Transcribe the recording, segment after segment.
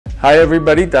Hi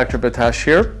everybody, Dr. Batash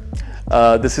here.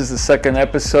 This is the second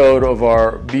episode of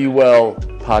our BEWL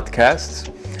podcasts.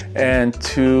 And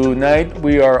tonight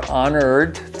we are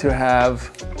honored to have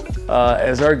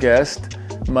as our guest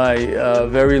my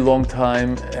very long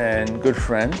time and good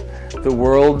friend, the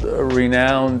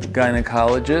world-renowned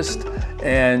gynecologist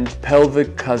and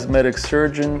pelvic cosmetic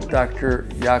surgeon, Dr.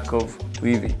 Yakov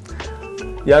Levy.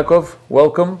 Yakov,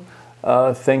 welcome.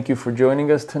 Thank you for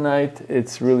joining us tonight.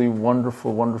 It's really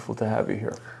wonderful to have you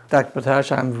here. Dr.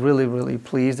 Batash, I'm really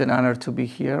pleased and honored to be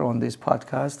here on this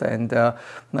podcast and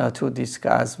to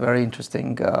discuss very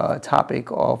interesting topic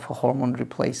of hormone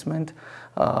replacement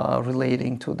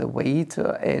relating to the weight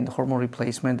and hormone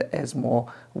replacement as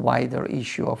more wider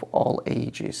issue of all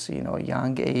ages,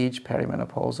 young age,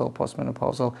 perimenopausal,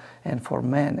 postmenopausal, and for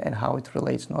men, and how it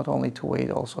relates not only to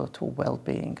weight, also to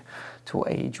well-being, to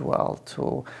age well,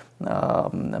 to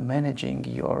managing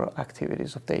your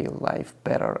activities of daily life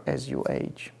better as you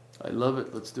age. I love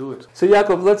it. Let's do it. So,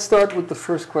 Yakov, let's start with the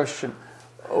first question.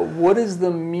 What is the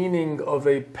meaning of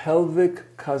a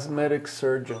pelvic cosmetic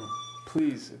surgeon?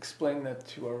 Please explain that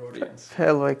to our audience.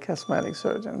 Pelvic cosmetic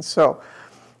surgeon. So,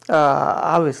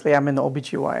 obviously, I'm an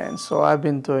OBGYN, so I've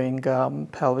been doing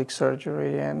pelvic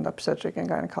surgery and obstetric and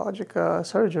gynecologic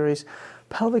surgeries.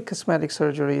 Pelvic cosmetic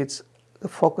surgery, it's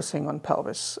focusing on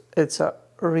pelvis. It's a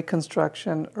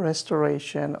reconstruction,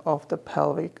 restoration of the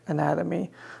pelvic anatomy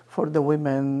for the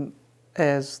women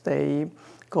as they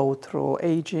go through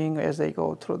aging, as they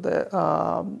go through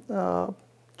the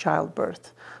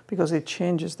childbirth, because it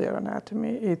changes their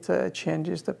anatomy, it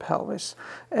changes the pelvis,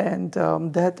 and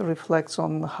that reflects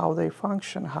on how they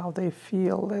function, how they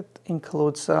feel. It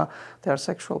includes their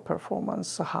sexual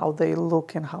performance, how they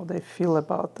look and how they feel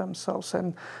about themselves,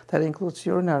 and that includes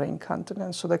urinary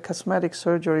incontinence. So the cosmetic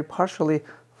surgery partially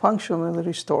functionally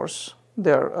restores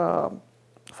their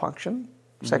function,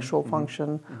 sexual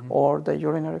function, or the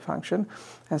urinary function.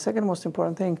 And second most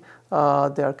important thing,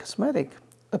 their cosmetic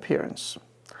appearance.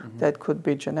 That could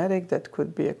be genetic, that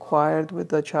could be acquired with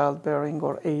the childbearing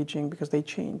or aging, because they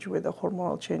change with the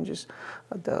hormonal changes.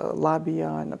 The labia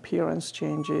and appearance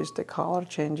changes, the color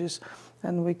changes,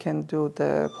 and we can do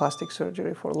the plastic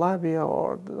surgery for labia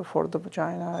or for the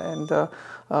vagina and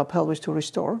the pelvis to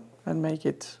restore and make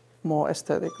it more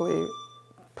aesthetically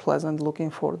pleasant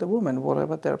looking for the woman,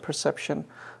 whatever their perception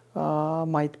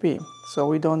might be. So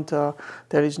we don't,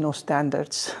 there is no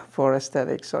standards for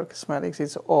aesthetics or cosmetics.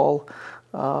 It's all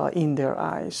in their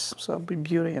eyes. So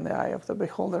beauty in the eye of the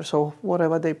beholder. So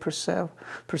whatever they perceive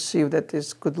that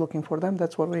is good looking for them,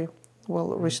 that's what we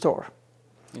will restore.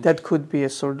 That could be a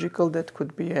surgical, that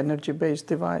could be energy-based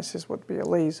devices, would be a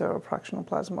laser or fractional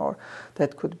plasma, or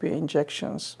that could be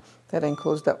injections. That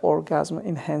includes the orgasm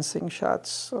enhancing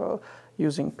shots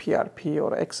using PRP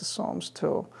or exosomes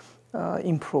to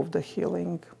improve the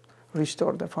healing,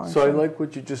 restore the function. So I like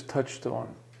what you just touched on,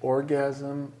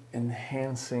 orgasm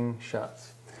enhancing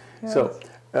shots. Yes. So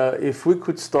if we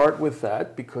could start with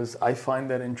that, because I find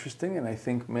that interesting, and I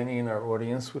think many in our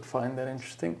audience would find that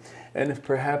interesting. And if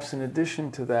perhaps in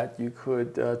addition to that, you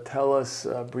could tell us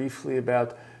briefly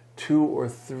about 2 or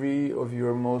 3 of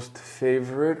your most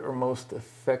favorite or most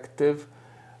effective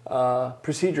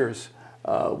procedures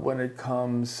when it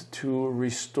comes to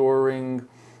restoring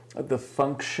the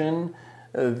function,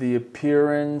 the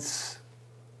appearance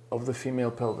of the female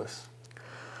pelvis.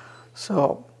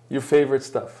 So your favorite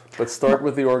stuff. Let's start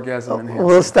with the orgasm enhancer.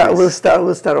 We'll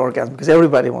start orgasm, because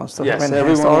everybody wants to have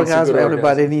enhanced orgasm.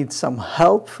 Everybody needs some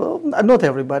help. Not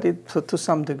everybody, to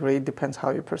some degree. It depends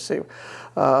how you perceive.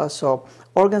 So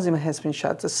orgasm enhancement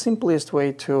shots, the simplest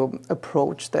way to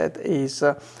approach that is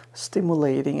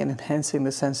stimulating and enhancing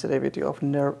the sensitivity of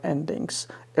nerve endings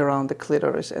around the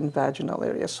clitoris and vaginal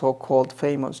area, so-called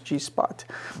famous G-spot,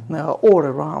 or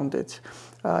around it.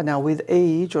 Now, with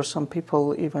age, or some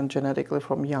people even genetically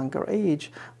from younger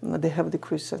age, they have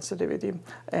decreased sensitivity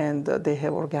and they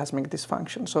have orgasmic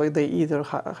dysfunction. So they either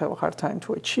have a hard time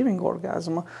to achieving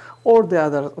orgasm, or the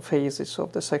other phases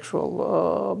of the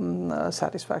sexual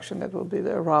satisfaction, that will be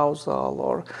the arousal,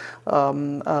 or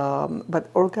but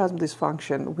orgasm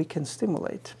dysfunction we can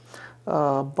stimulate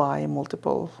by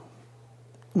multiple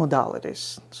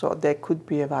modalities. So there could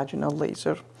be a vaginal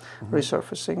laser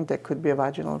resurfacing, there could be a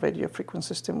vaginal radio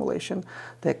frequency stimulation,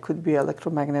 there could be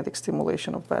electromagnetic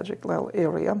stimulation of vaginal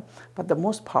area, but the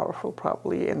most powerful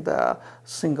probably in the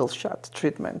single shot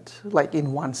treatment, like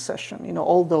in one session.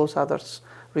 All those others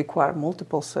require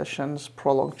multiple sessions,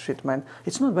 prolonged treatment.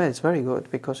 It's not bad, it's very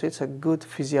good, because it's a good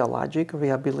physiologic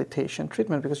rehabilitation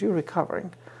treatment, because you're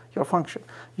recovering your function.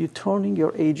 You're turning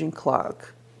your aging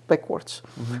clock backwards.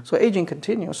 So aging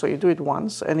continues. So you do it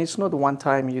once, and it's not one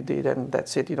time you did and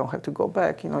that's it. You don't have to go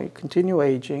back. You continue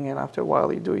aging, and after a while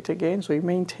you do it again. So you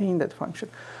maintain that function.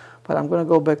 But I'm going to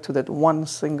go back to that one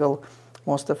single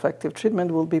most effective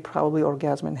treatment will be probably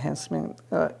orgasm enhancement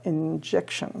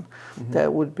injection. That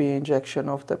would be injection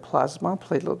of the plasma,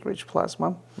 platelet-rich plasma,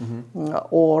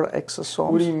 or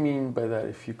exosomes. What do you mean by that,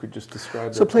 if you could just describe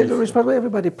that? So platelet-rich, probably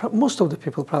everybody, most of the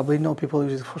people probably know. People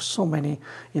use it for so many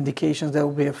indications. There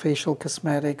will be a facial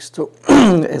cosmetics to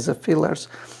as a fillers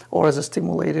or as a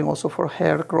stimulating, also for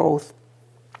hair growth.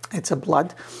 It's a blood.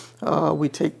 We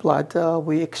take blood,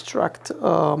 we extract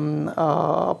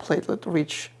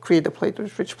platelet-rich, create a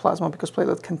platelet-rich plasma because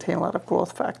platelets contain a lot of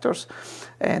growth factors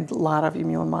and a lot of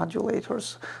immune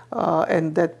modulators.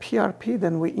 And that PRP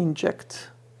then we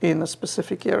inject in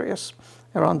specific areas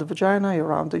around the vagina,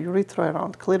 around the urethra,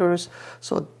 around clitoris.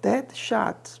 So that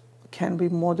shot can be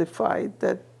modified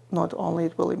that not only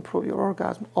it will improve your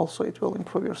orgasm, also it will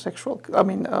improve your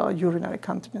urinary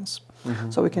continence.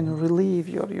 So we can relieve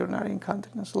your urinary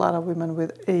incontinence. A lot of women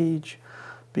with age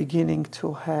beginning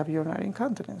to have urinary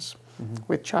incontinence.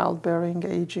 With childbearing,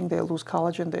 aging, they lose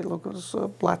collagen, they lose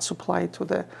blood supply to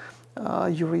the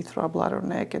urethra, bladder,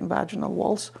 neck, and vaginal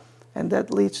walls. And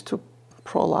that leads to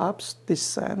prolapse,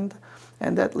 descent,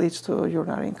 and that leads to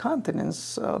urinary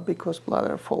incontinence because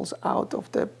bladder falls out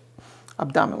of the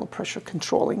abdominal pressure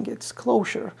controlling its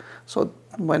closure. So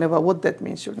what that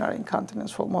means, urinary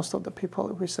incontinence, for most of the people,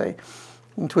 we say,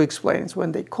 to explain, is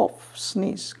when they cough,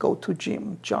 sneeze, go to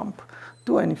gym, jump,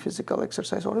 do any physical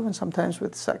exercise, or even sometimes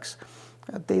with sex,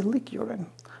 they leak urine.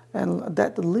 And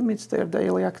that limits their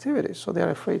daily activities. So they're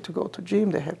afraid to go to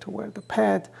gym, they have to wear the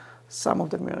pad. Some of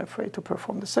them are afraid to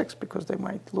perform the sex because they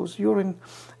might lose urine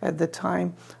at the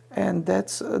time. And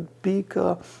that's a big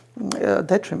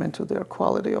detriment to their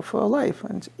quality of life,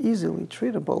 and it's easily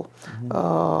treatable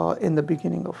in the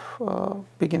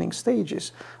beginning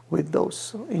stages with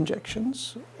those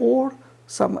injections or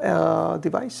some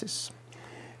devices.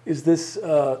 Is this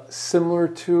similar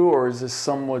to, or is this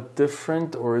somewhat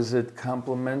different, or is it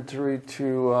complementary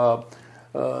to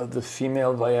the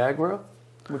female Viagra,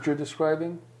 what you're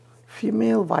describing?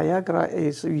 Female Viagra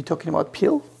is, are you talking about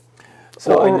pill?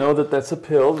 So I know that that's a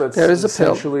pill. That's there is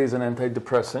essentially is an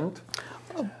antidepressant.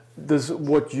 Does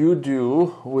what you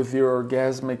do with your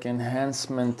orgasmic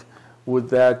enhancement, would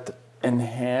that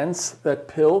enhance that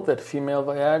pill, that female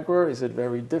Viagra? Is it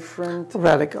very different?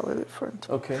 Radically different.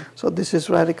 Okay. So this is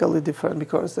radically different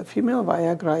because the female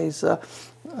Viagra is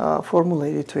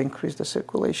formulated to increase the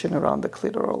circulation around the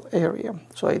clitoral area.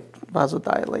 So it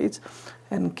vasodilates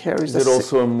and carries. Is it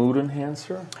also a mood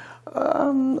enhancer?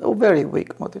 A very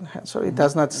weak mood enhancer. It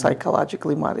does not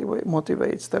psychologically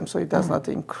motivates them, so it does not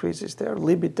increases their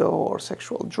libido or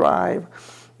sexual drive.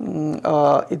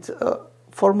 It's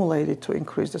formulated to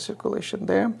increase the circulation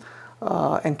there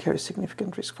and carries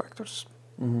significant risk factors.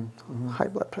 High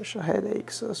blood pressure,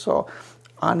 headaches. So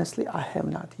honestly, I have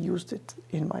not used it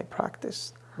in my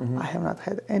practice. I have not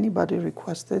had anybody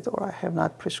request it, or I have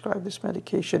not prescribed this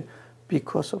medication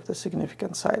because of the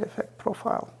significant side effect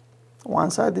profile.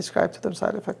 Once I describe to them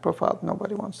side effect profile,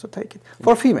 nobody wants to take it.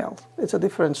 For females, it's a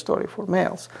different story for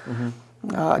males.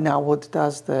 Now, what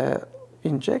does the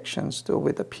injections do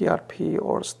with the PRP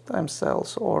or stem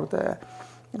cells or the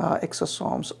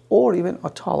exosomes or even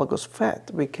autologous fat?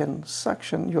 We can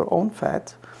suction your own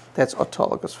fat, that's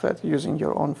autologous fat, using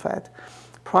your own fat,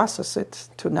 process it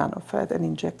to nanofat and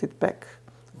inject it back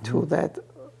to that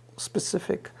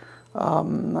specific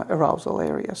arousal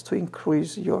areas to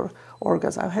increase your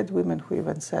orgasm. I've had women who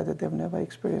even said that they've never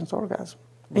experienced orgasm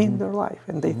in their life,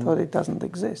 and they thought it doesn't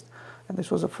exist. And this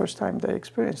was the first time they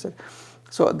experienced it.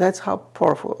 So that's how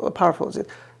powerful is it.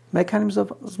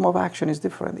 Mechanism of action is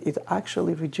different. It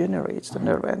actually regenerates the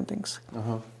nerve endings.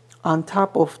 On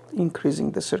top of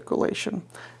increasing the circulation,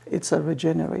 it's a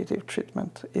regenerative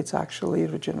treatment. It actually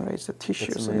regenerates the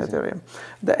tissues in that area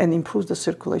and improves the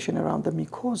circulation around the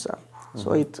mucosa.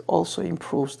 So it also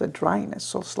improves the dryness.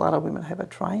 So a lot of women have a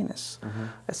dryness,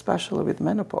 especially with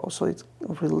menopause. So it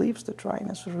relieves the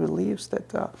dryness, relieves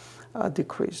that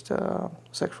decreased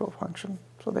sexual function.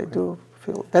 So they do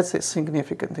feel that's a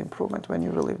significant improvement when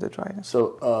you relieve the dryness.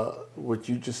 So what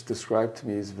you just described to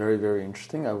me is very, very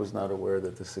interesting. I was not aware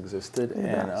that this existed,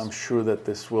 and I'm sure that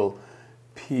this will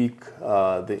pique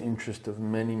the interest of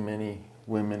many, many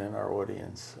women in our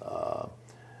audience.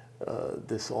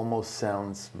 This almost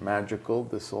sounds magical.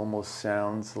 This almost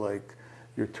sounds like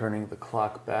you're turning the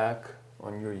clock back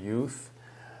on your youth.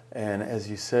 And as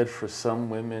you said, for some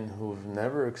women who've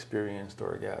never experienced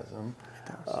orgasm,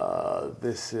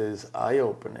 this is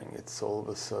eye-opening. It's all of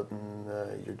a sudden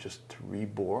you're just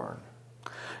reborn.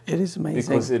 It is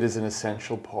amazing. Because it is an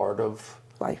essential part of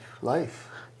life.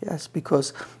 Yes,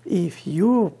 because if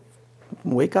you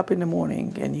wake up in the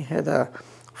morning and you had a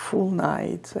full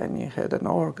night and you had an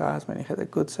orgasm and you had a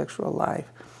good sexual life,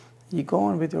 you go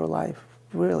on with your life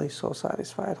really so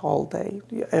satisfied all day.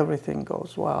 Everything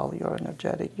goes well. You're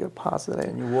energetic. You're positive.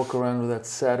 And you walk around with that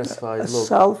satisfied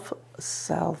look.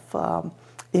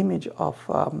 Image of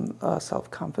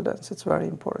self-confidence. It's very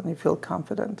important. You feel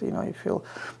confident. You feel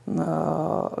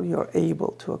you're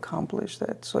able to accomplish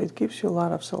that. So it gives you a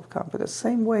lot of self-confidence.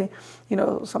 Same way,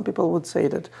 some people would say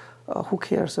that who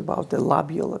cares about the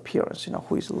labial appearance?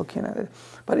 Who is looking at it?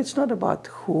 But it's not about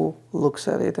who looks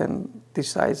at it and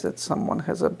decides that someone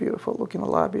has a beautiful looking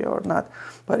labia or not.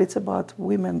 But it's about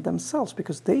women themselves,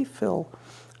 because they feel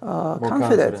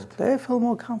confident. They feel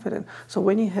more confident. So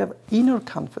when you have inner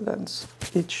confidence,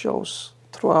 it shows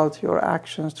throughout your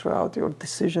actions, throughout your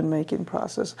decision-making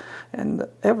process, and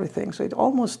everything. So it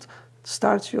almost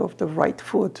starts you off the right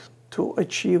foot to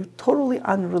achieve totally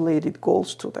unrelated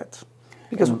goals to that.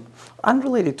 Because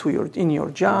unrelated to your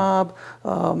job,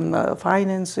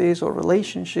 finances or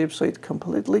relationships, so it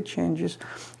completely changes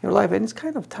your life. And it's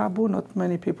kind of taboo. Not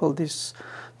many people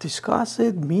discuss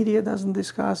it. Media doesn't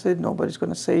discuss it. Nobody's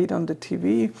going to say it on the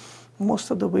TV.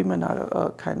 Most of the women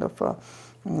are kind of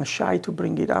shy to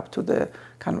bring it up to the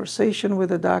conversation with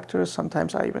the doctors.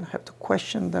 Sometimes I even have to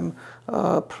question them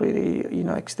pretty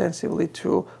extensively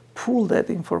to pull that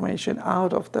information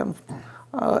out of them.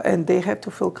 And they have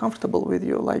to feel comfortable with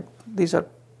you. Like, these are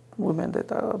women that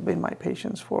have been my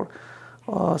patients for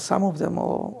some of them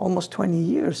almost 20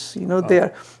 years.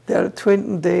 Their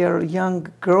young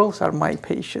girls are my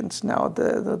patients now,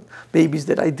 the babies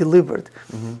that I delivered.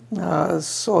 Mm-hmm.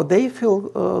 So they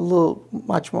feel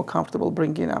much more comfortable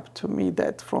bringing up to me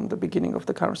that from the beginning of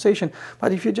the conversation.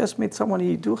 But if you just meet someone,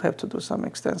 you do have to do some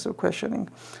extensive questioning,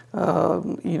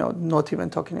 not even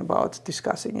talking about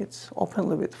discussing it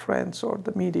openly with friends or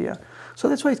the media. So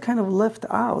that's why it's kind of left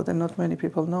out, and not many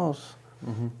people knows.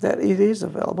 Mm-hmm. That it is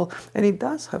available, and it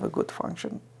does have a good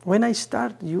function. When I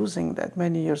started using that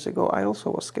many years ago, I also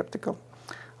was skeptical.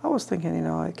 I was thinking,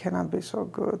 it cannot be so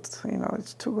good,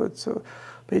 it's too good to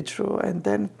be true. And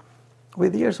then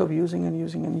with years of using and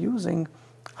using and using,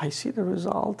 I see the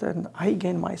result, and I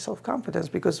gain my self-confidence,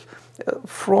 because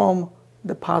from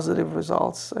the positive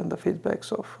results and the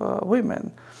feedbacks of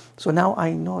women. So now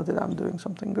I know that I'm doing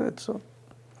something good. So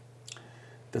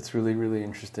that's really, really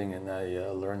interesting, and I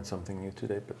learned something new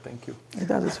today, but thank you. It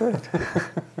does, it's right.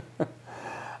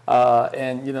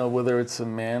 And, whether it's a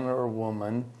man or a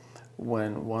woman,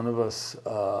 when one of us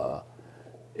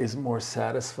is more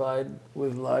satisfied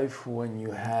with life, when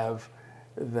you have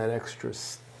that extra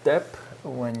step,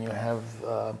 when you have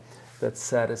that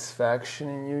satisfaction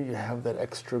in you, you have that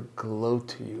extra glow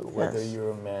to you, whether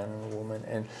you're a man or a woman.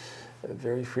 And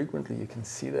very frequently you can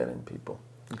see that in people.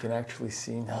 You can actually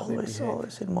see how they behave.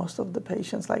 Always. In most of the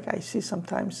patients, like I see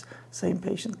sometimes same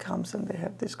patient comes and they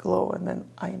have this glow, and then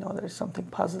I know there's something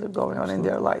positive going on in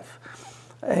their life.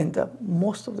 And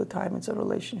most of the time it's a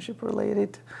relationship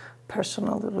related,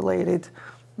 personal related.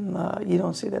 You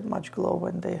don't see that much glow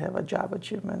when they have a job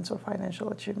achievements or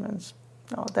financial achievements.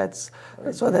 No, that's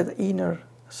why that inner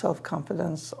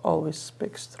self-confidence always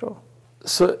speaks through.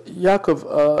 So, Yakov,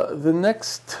 the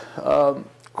next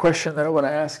question that I want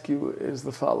to ask you is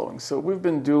the following. So we've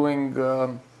been doing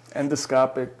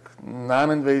endoscopic,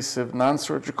 non-invasive,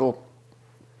 non-surgical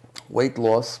weight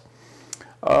loss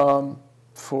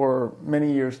for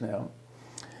many years now.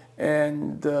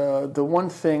 And the one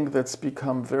thing that's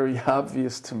become very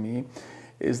obvious to me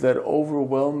is that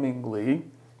overwhelmingly,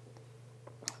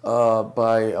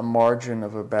 by a margin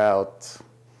of about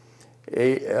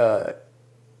 80,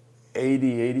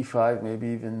 85, maybe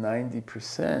even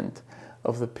 90%,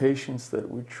 of the patients that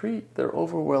we treat, they're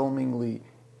overwhelmingly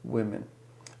women.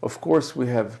 Of course, we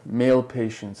have male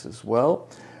patients as well,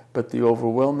 but the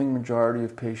overwhelming majority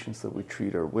of patients that we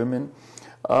treat are women.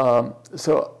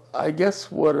 So I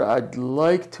guess what I'd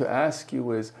like to ask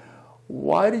you is,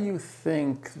 why do you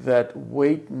think that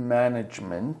weight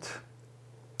management,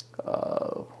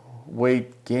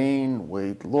 weight gain,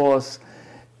 weight loss,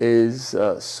 is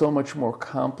so much more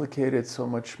complicated, so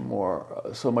much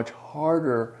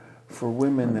harder for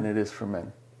women than it is for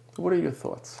men? What are your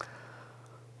thoughts?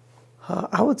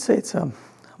 I would say it's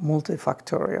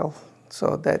multifactorial.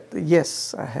 So that,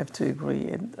 yes, I have to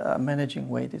agree. Managing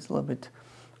weight is a little bit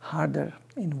harder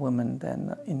in women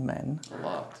than in men.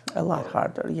 A lot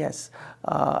harder, yes.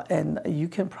 And you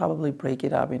can probably break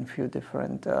it up in a few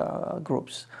different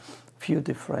groups, few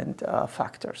different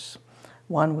factors.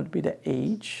 One would be the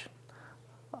age,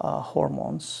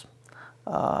 hormones,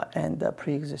 and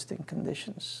pre-existing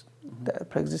conditions. The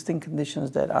pre-existing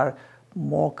conditions that are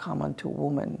more common to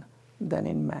women than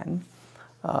in men.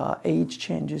 Age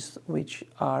changes which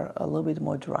are a little bit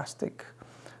more drastically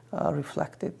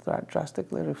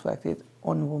reflected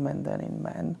on women than in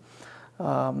men.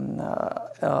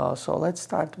 So let's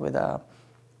start with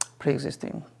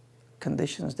pre-existing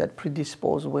conditions that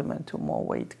predispose women to more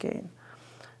weight gain.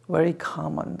 Very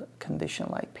common condition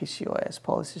like PCOS,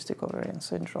 polycystic ovarian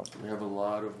syndrome. We have a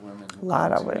lot of women.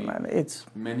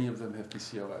 Many of them have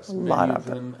PCOS. Many of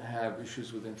them have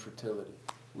issues with infertility,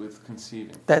 with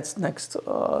conceiving. That's next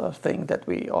thing that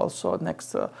we also,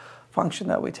 next function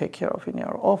that we take care of in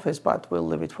our office, but we'll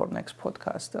leave it for next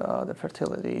podcast, the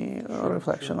fertility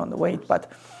reflection on the weight.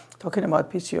 But talking about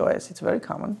PCOS, it's very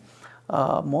common.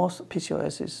 Most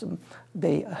PCOS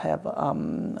they have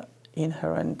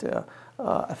inherent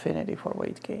affinity for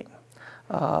weight gain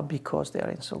because they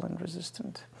are insulin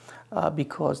resistant,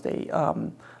 because they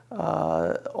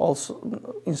also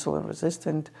insulin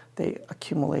resistant, they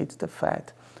accumulate the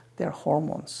fat, their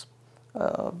hormones.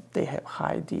 They have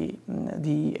high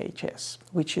DHS,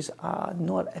 which is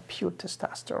not a pure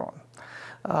testosterone.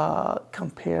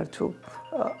 Compared to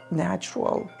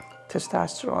natural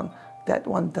testosterone, that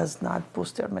one does not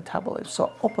boost their metabolism.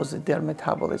 So opposite, their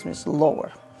metabolism is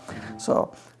lower.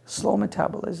 So slow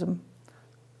metabolism,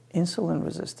 insulin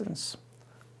resistance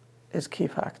is key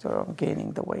factor of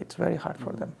gaining the weight. It's very hard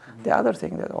for them. The other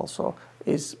thing that also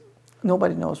is,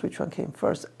 nobody knows which one came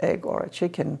first, egg or a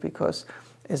chicken, because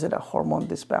is it a hormone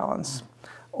disbalance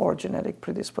or genetic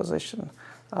predisposition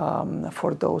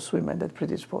for those women that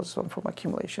predispose them from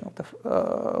accumulation of the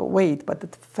weight, but the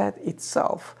fat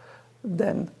itself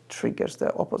then triggers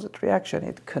the opposite reaction.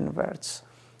 It converts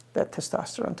that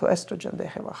testosterone to estrogen. They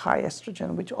have a high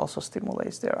estrogen, which also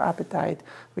stimulates their appetite,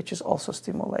 which also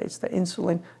stimulates the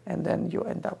insulin, and then you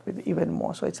end up with even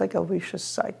more. So it's like a vicious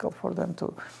cycle for them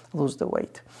to lose the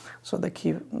weight. So the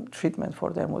key treatment for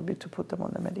them would be to put them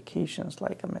on the medications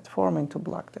like a metformin to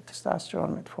block the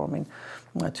testosterone, metformin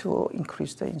to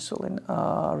increase the insulin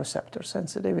receptor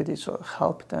sensitivity, so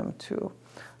help them to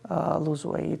lose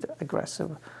weight,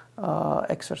 aggressive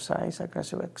exercise,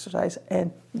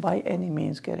 and by any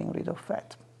means getting rid of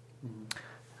fat.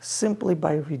 Simply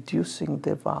by reducing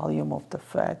the volume of the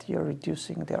fat, you're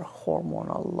reducing their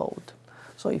hormonal load.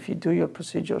 So if you do your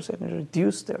procedures and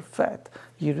reduce their fat,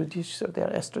 you reduce their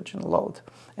estrogen load,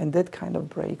 and that kind of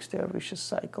breaks their vicious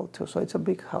cycle too. So it's a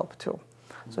big help too.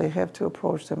 So you have to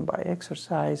approach them by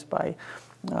exercise, by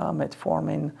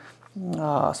metformin,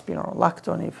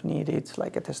 spironolactone if needed,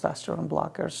 like a testosterone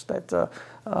blockers that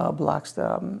blocks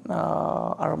the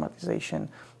aromatization,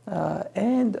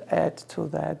 and add to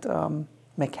that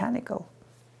mechanical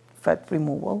fat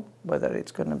removal, whether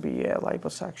it's going to be a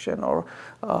liposuction or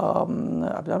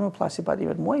abdominoplasty, but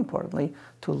even more importantly,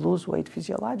 to lose weight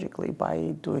physiologically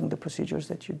by doing the procedures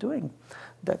that you're doing.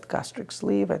 That gastric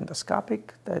sleeve, endoscopic,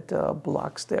 that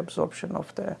blocks the absorption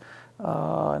of the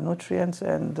nutrients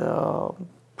and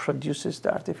produces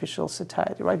the artificial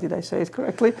satiety, right? Did I say it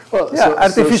correctly? Well, yeah, so,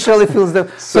 artificially fills them,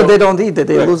 so they don't eat it,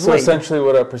 they lose weight. So essentially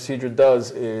what our procedure does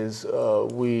is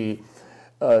we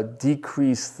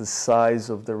decrease the size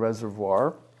of the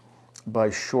reservoir by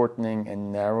shortening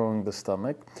and narrowing the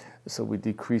stomach. So we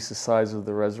decrease the size of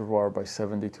the reservoir by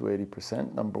 70 to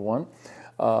 80%, number one.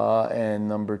 And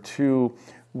number two,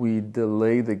 we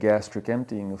delay the gastric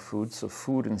emptying of food. So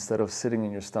food, instead of sitting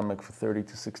in your stomach for 30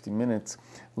 to 60 minutes,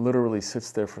 literally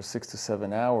sits there for 6 to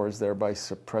 7 hours, thereby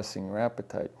suppressing your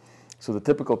appetite. So the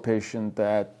typical patient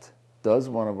that does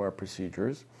one of our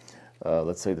procedures,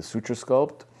 let's say the suture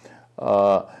sculpt,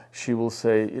 she will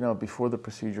say, before the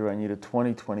procedure I needed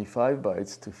 20, 25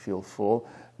 bites to feel full.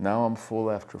 Now I'm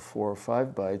full after 4 or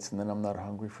 5 bites, and then I'm not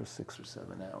hungry for 6 or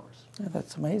 7 hours. Yeah,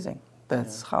 that's amazing.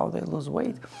 That's how they lose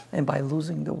weight. And by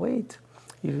losing the weight,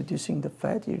 you're reducing the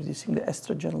fat, you're reducing the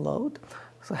estrogen load,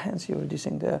 so hence you're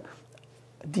reducing the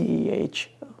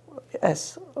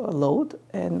DHS load,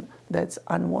 and that's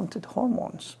unwanted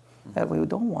hormones. And we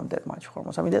don't want that much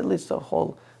hormones. I mean, that leads to a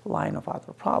whole line of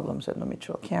other problems,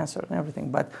 endometrial cancer and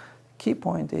everything, but key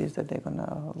point is that they're going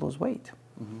to lose weight.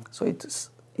 So it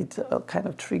kind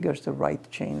of triggers the right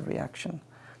chain reaction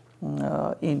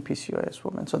in PCOS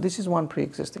women. So this is one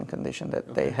pre-existing condition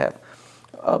that they have.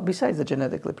 Besides the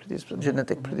genetic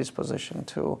predisposition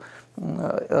to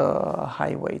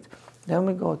high weight, then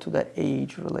we go to the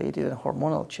age-related and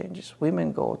hormonal changes.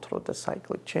 Women go through the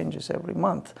cyclic changes every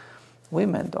month.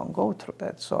 Women don't go through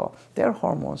that, so their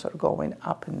hormones are going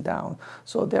up and down.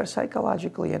 So they're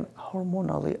psychologically and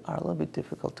hormonally are a little bit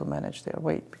difficult to manage their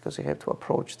weight because you have to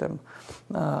approach them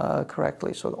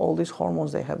correctly. So all these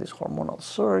hormones, they have this hormonal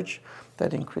surge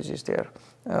that increases their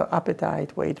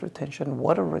appetite, weight retention,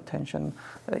 water retention,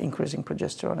 increasing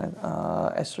progesterone and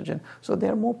estrogen. So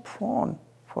they're more prone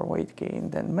for weight gain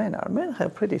than men are. Men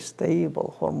have pretty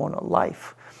stable hormonal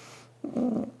life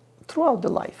throughout the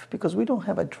life because we don't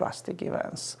have a drastic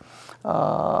events.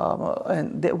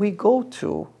 And we go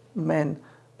to men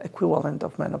equivalent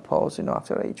of menopause,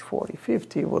 after age 40,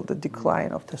 50 with the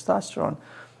decline of testosterone.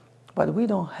 But we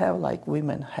don't have like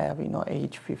women have,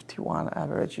 age 51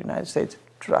 average United States,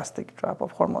 drastic drop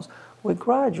of hormones. We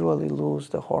gradually lose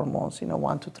the hormones,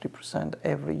 1 to 3%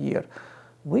 every year.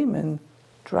 Women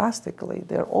drastically,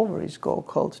 their ovaries go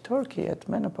cold turkey at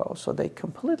menopause, so they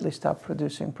completely stop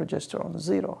producing progesterone,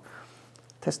 zero.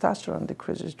 Testosterone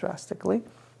decreases drastically.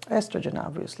 Estrogen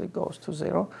obviously goes to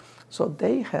zero. So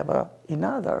they have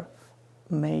another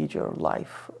major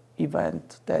life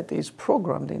event that is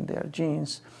programmed in their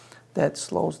genes that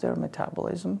slows their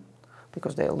metabolism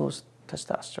because they lose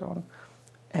testosterone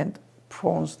and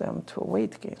prones them to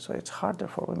weight gain. So it's harder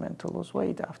for women to lose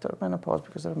weight after menopause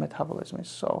because their metabolism is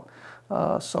so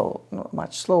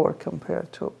much slower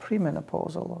compared to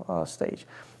premenopausal stage.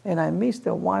 And I missed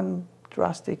the one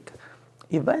drastic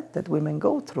event that women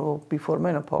go through before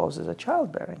menopause is a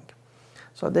childbearing.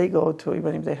 So they go to,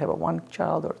 even if they have a 1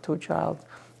 child or 2 child,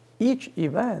 each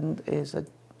event is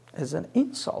an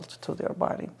insult to their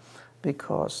body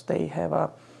because they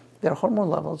have their hormone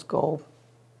levels go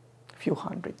a few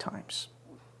hundred times.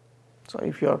 So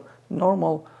if your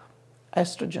normal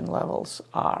estrogen levels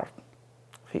are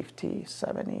 50,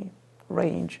 70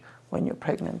 range, when you're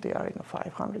pregnant, they are in a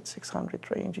 500,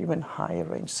 600 range, even higher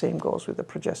range. Same goes with the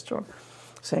progesterone.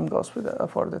 Same goes with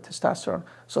for the testosterone.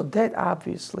 So that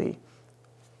obviously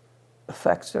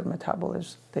affects their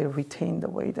metabolism. They retain the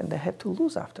weight and they have to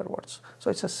lose afterwards. So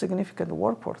it's a significant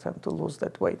work for them to lose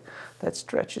that weight. That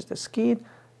stretches the skin,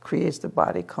 creates the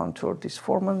body contour,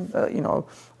 disforms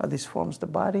the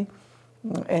body,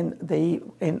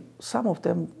 and some of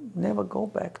them never go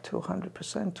back to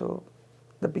 100% to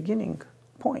the beginning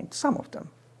point. Some of them,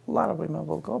 a lot of women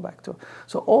will go back to.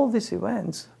 So all these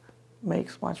events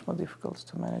makes much more difficult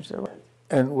to manage their weight.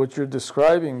 And what you're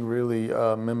describing really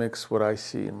mimics what I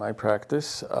see in my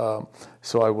practice.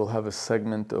 So I will have a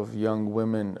segment of young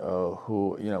women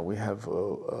who, we have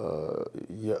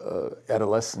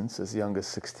adolescents as young as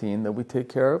 16 that we take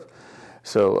care of.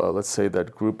 So let's say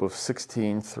that group of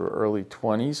 16 through early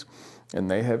 20s,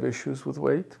 and they have issues with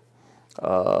weight.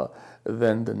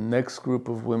 Then the next group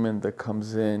of women that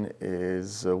comes in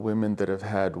is women that have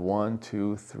had 1,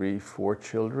 2, 3, 4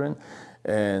 children.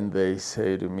 And they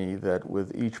say to me that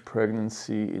with each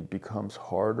pregnancy, it becomes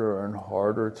harder and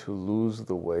harder to lose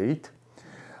the weight.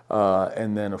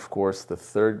 And then, of course, the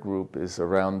third group is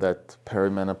around that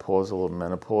perimenopausal or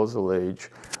menopausal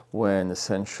age, when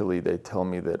essentially they tell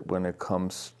me that when it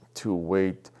comes to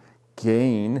weight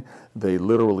gain, they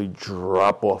literally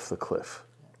drop off the cliff.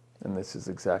 And this is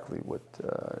exactly what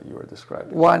you are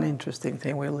describing. One interesting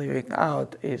thing we're leaving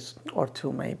out is, or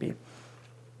two maybe,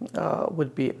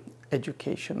 would be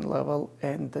education level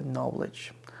and the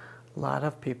knowledge. A lot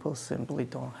of people simply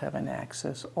don't have an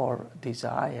access or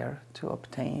desire to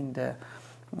obtain the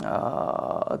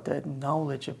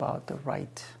knowledge about the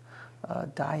right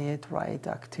diet, right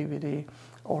activity,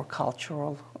 or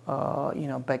cultural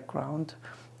background,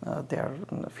 their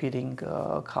feeding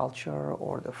culture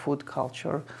or the food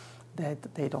culture, that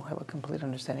they don't have a complete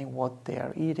understanding what they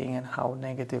are eating and how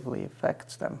negatively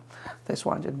affects them. That's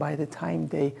one. And by the time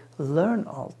they learn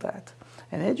all that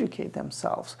and educate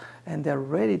themselves and they're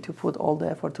ready to put all the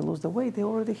effort to lose the weight, they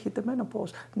already hit the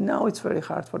menopause. Now it's very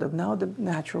hard for them. Now the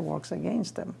nature works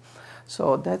against them.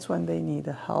 So that's when they need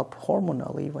help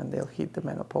hormonally when they'll hit the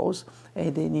menopause,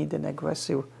 and they need an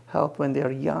aggressive help when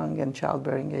they're young and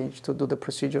childbearing age to do the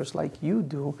procedures like you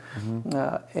do,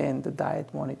 and the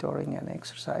diet monitoring and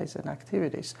exercise and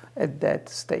activities at that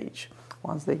stage.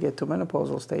 Once they get to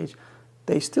menopausal stage,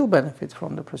 they still benefit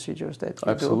from the procedures that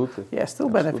you do. Yeah, still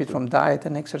benefit from diet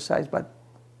and exercise, but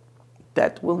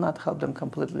that will not help them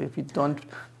completely if you don't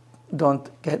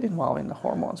get involved in the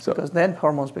hormones, because then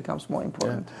hormones becomes more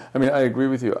important. Yeah. I mean, I agree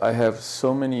with you. I have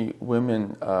so many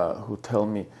women who tell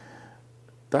me,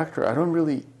 "Doctor, I don't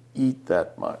really eat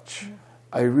that much.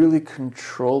 I really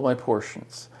control my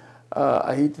portions.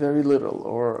 I eat very little,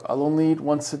 or I'll only eat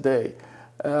once a day,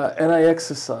 and I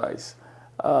exercise,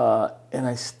 and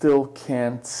I still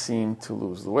can't seem to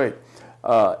lose the weight."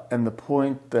 And the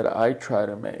point that I try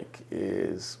to make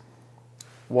is,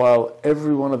 while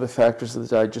every one of the factors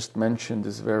that I just mentioned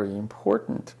is very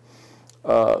important,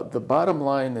 the bottom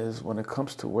line is when it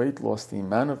comes to weight loss, the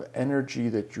amount of energy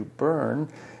that you burn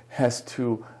has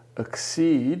to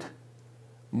exceed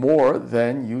more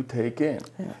than you take in.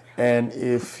 Yeah. And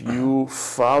if you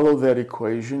follow that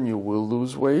equation, you will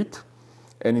lose weight.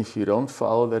 And if you don't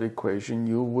follow that equation,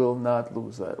 you will not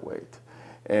lose that weight.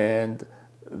 And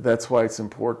that's why it's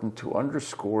important to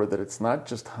underscore that it's not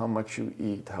just how much you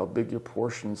eat, how big your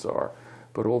portions are,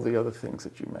 but all the other things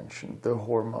that you mentioned, the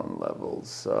hormone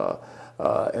levels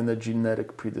and the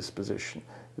genetic predisposition.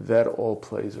 That all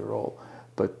plays a role.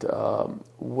 But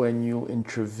when you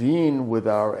intervene with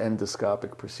our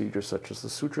endoscopic procedure, such as the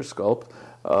suture sculpt,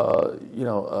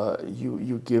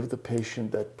 you give the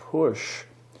patient that push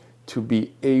to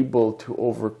be able to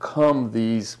overcome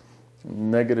these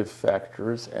negative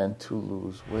factors and to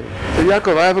lose weight. So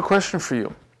Yakov, I have a question for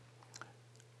you.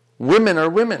 Women are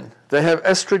women. They have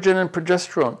estrogen and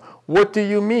progesterone. What do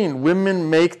you mean? Women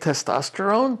make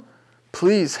testosterone?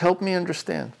 Please help me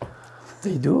understand.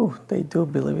 They do,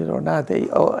 believe it or not.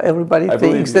 Everybody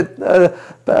thinks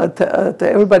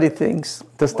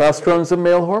testosterone is a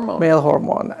male hormone. Male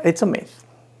hormone. It's a myth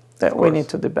that we need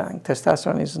to debunk.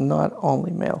 Testosterone is not only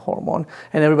male hormone,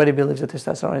 and everybody believes that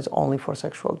testosterone is only for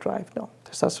sexual drive. No,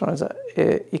 testosterone is an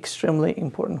extremely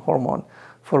important hormone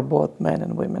for both men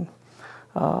and women,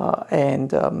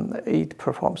 and it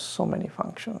performs so many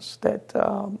functions that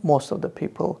most of the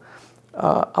people,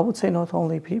 I would say not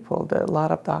only people, that a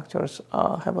lot of doctors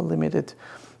have a limited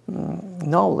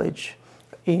knowledge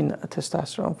in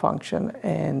testosterone function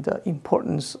and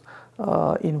importance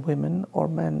in women or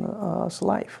men's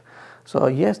life. So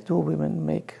yes, do women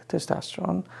make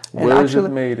testosterone? And where is it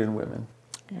made in women?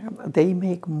 Yeah, they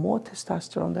make more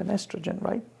testosterone than estrogen,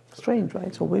 right? Strange,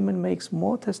 right? So women makes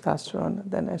more testosterone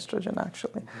than estrogen,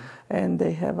 actually. Mm-hmm. And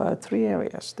they have 3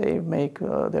 areas. They make,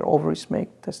 their ovaries make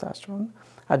testosterone,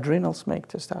 adrenals make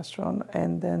testosterone,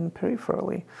 and then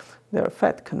peripherally, their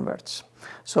fat converts.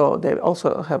 So they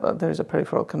also have, there is a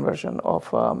peripheral conversion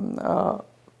of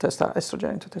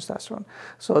estrogen into testosterone.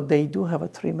 So they do have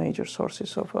 3 major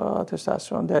sources of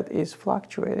testosterone that is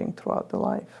fluctuating throughout the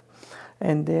life.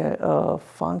 And the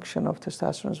function of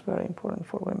testosterone is very important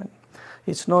for women.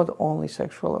 It's not only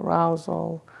sexual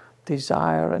arousal,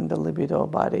 desire, and the libido,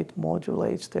 but it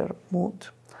modulates their mood,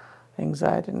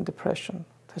 anxiety, and depression.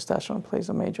 Testosterone plays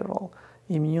a major role.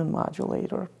 Immune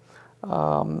modulator,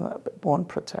 bone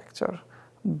protector,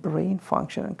 brain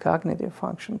function and cognitive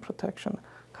function protection,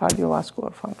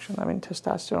 cardiovascular function. I mean,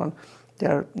 testosterone,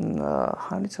 there are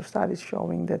hundreds of studies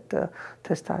showing that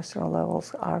testosterone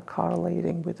levels are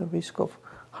correlating with the risk of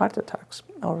heart attacks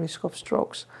or risk of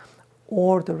strokes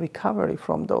or the recovery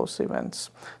from those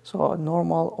events. So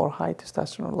normal or high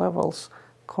testosterone levels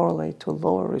correlate to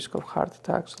lower risk of heart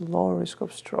attacks, lower risk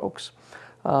of strokes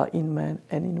in men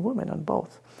and in women, on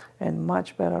both, and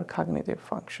much better cognitive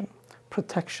function,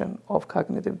 protection of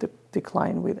cognitive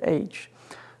decline with age.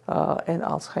 And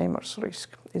Alzheimer's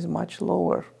risk is much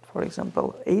lower, for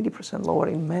example, 80% lower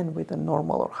in men with a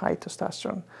normal or high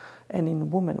testosterone, and in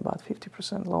women about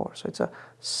 50% lower. So it's a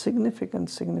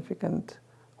significant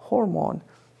hormone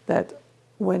that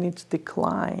when it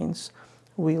declines,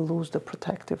 we lose the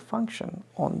protective function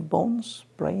on bones,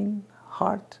 brain,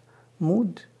 heart,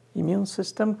 mood, immune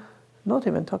system, not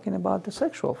even talking about the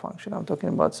sexual function. I'm talking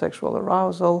about sexual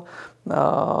arousal,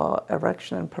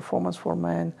 erection and performance for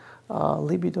men,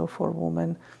 libido for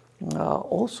women.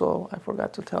 Also, I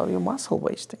forgot to tell you, muscle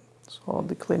wasting. So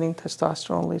declining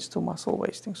testosterone leads to muscle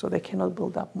wasting. So they cannot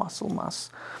build up muscle mass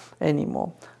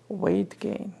anymore. Weight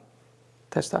gain,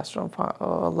 testosterone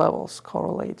levels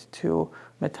correlate to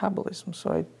metabolism.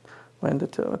 So when the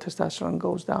testosterone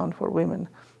goes down for women,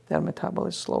 their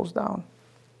metabolism slows down.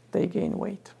 They gain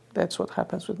weight. That's what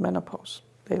happens with menopause.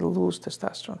 They lose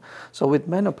testosterone. So with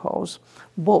menopause,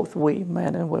 both we,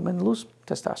 men and women, lose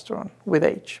testosterone with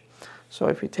age. So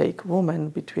if you take women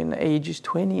between ages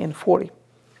 20 and 40,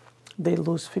 they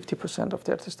lose 50% of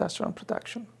their testosterone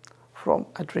production from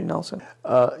adrenals. And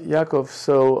Yakov,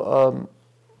 so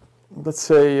let's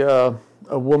say a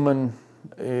woman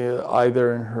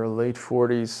either in her late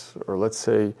 40s or let's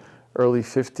say early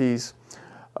 50s,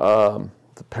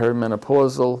 the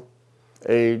perimenopausal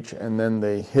age, and then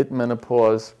they hit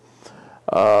menopause,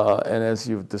 and as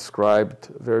you've described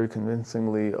very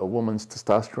convincingly, a woman's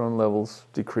testosterone levels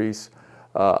decrease.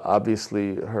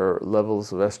 Obviously, her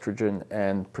levels of estrogen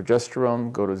and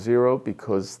progesterone go to 0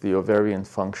 because the ovarian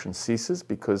function ceases,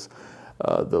 because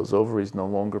those ovaries no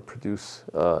longer produce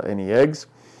any eggs.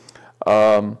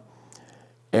 And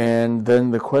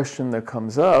then the question that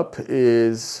comes up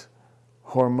is,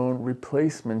 hormone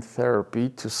replacement therapy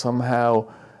to somehow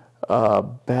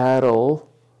battle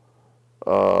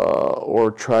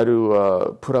or try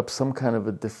to put up some kind of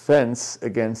a defense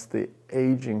against the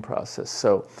aging process.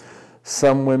 So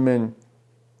some women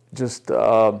just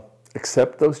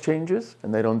accept those changes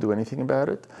and they don't do anything about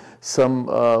it. Some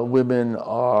women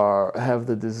have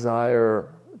the desire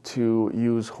to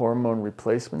use hormone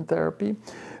replacement therapy,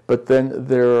 but then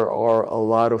there are a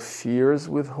lot of fears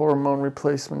with hormone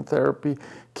replacement therapy.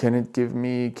 Can it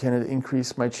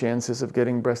increase my chances of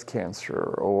getting breast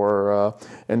cancer or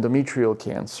endometrial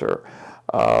cancer?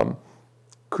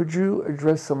 Could you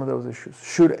address some of those issues?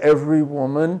 Should every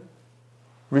woman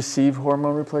receive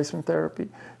hormone replacement therapy?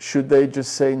 Should they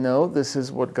just say, no, this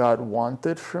is what God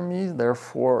wanted for me,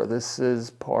 therefore this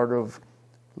is part of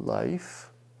life?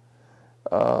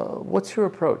 What's your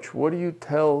approach? What do you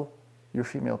tell your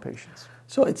female patients?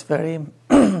 So it's very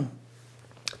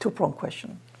two-pronged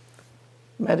question.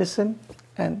 Medicine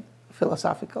and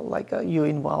philosophical, like you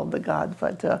involve the God,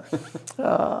 but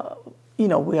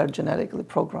we are genetically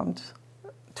programmed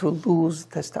to lose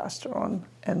testosterone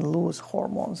and lose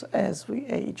hormones as we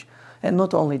age. And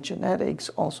not only genetics,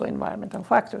 also environmental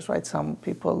factors, right? Some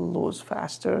people lose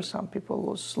faster, some people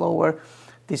lose slower,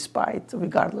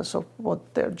 regardless of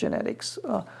what their genetics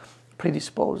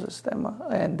predisposes them.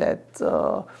 And that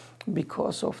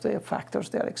because of the factors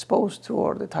they are exposed to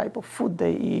or the type of food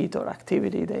they eat or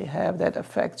activity they have, that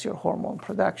affects your hormone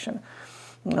production.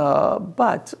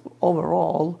 But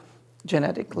overall,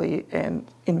 genetically and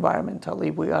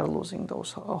environmentally, we are losing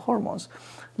those hormones.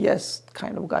 Yes,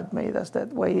 kind of God made us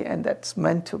that way, and that's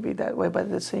meant to be that way, but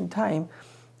at the same time,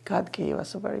 God gave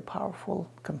us a very powerful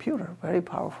computer, very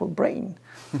powerful brain,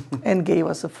 and gave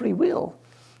us a free will,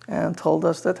 and told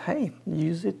us that, hey,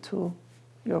 use it to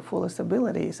your fullest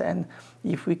abilities. And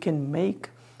if we can make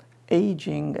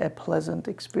aging a pleasant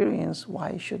experience,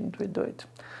 why shouldn't we do it?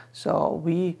 So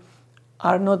we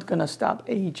are not going to stop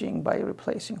aging by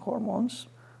replacing hormones,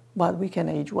 but we can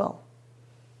age well.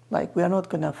 Like, we are not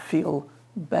going to feel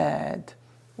bad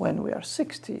when we are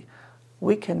 60.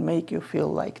 We can make you feel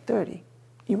like 30,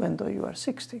 even though you are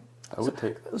 60. I would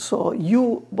take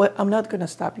that. But I'm not going to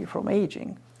stop you from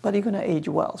aging, but you're going to age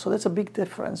well. So that's a big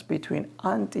difference between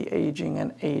anti-aging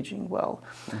and aging well.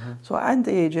 Mm-hmm. So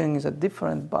anti-aging is a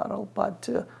different battle, but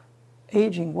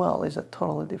aging well is a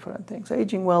totally different thing. So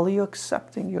aging well, you're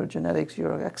accepting your genetics,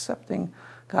 you're accepting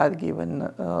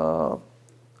God-given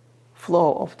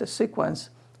flow of the sequence,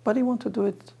 but you want to do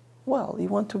it well. You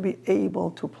want to be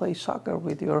able to play soccer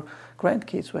with your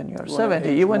grandkids when you're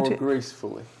 70. You want to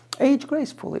gracefully. Age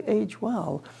gracefully, age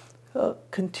well.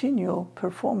 Continue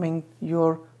performing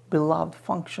your beloved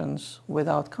functions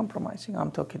without compromising.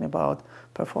 I'm talking about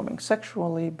performing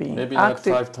sexually, being maybe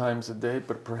active. Not 5 times a day,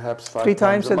 but perhaps 5 3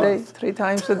 times a day, month. 3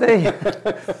 times a day.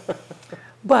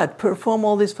 But perform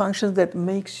all these functions that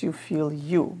makes you feel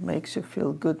makes you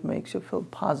feel good, makes you feel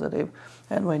positive.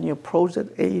 And when you approach that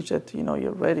age that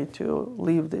you're ready to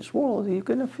leave this world, you're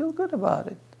going to feel good about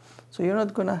it. So you're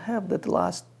not going to have that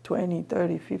last 20,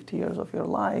 30, 50 years of your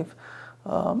life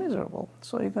miserable.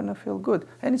 So you're going to feel good.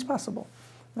 And it's possible.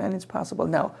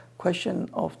 Now, question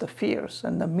of the fears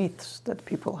and the myths that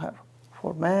people have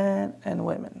for men and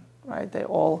women, right? They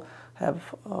all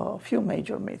have a few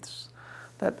major myths.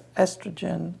 That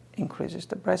estrogen increases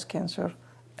the breast cancer,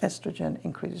 estrogen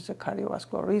increases the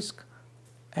cardiovascular risk,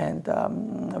 and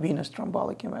venous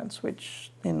thrombotic events,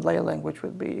 which in lay language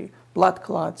would be blood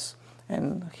clots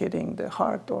and hitting the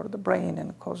heart or the brain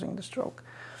and causing the stroke.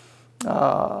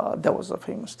 There was a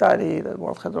famous study that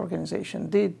World Health Organization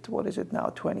did,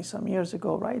 20-some years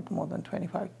ago, right? More than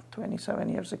 25, 27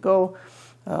 years ago,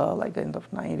 like the end of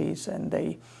 90s, and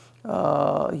they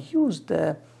used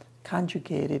the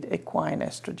conjugated equine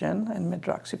estrogen and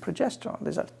medroxyprogesterone.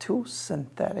 These are 2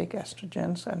 synthetic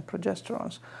estrogens and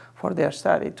progesterones for their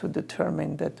study to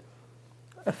determine the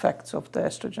effects of the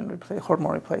estrogen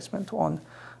hormone replacement on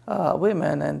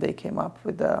women, and they came up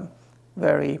with a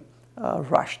very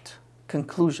rushed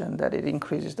conclusion that it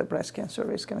increases the breast cancer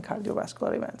risk and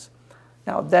cardiovascular events.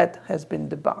 Now that has been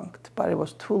debunked, but it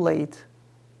was too late,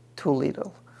 too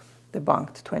little.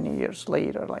 Debunked 20 years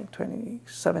later, like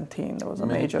 2017, there was a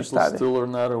major study. People still are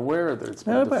not aware that it's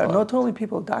been debunked. Not only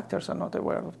people, doctors are not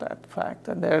aware of that fact,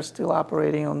 and they're still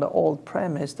operating on the old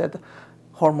premise that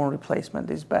hormone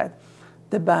replacement is bad.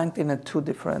 Debunked in 2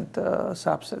 different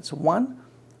subsets. One,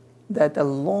 that a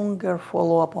longer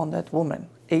follow-up on that woman,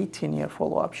 18-year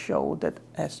follow-up, showed that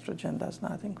estrogen does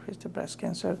not increase the breast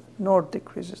cancer nor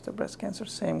decreases the breast cancer.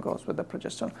 Same goes with the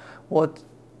progesterone. What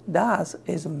does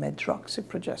is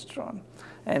medroxyprogesterone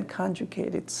and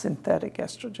conjugated synthetic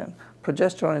estrogen.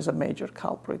 Progesterone is a major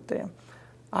culprit there.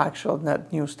 Actual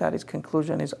new studies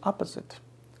conclusion is opposite.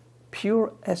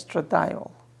 Pure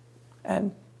estradiol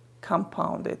and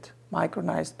compounded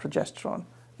micronized progesterone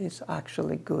is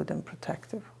actually good and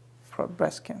protective for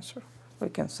breast cancer. We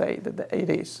can say that it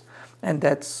is. And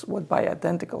that's what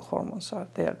bioidentical hormones are.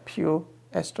 They are pure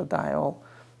estradiol,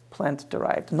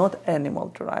 plant-derived, not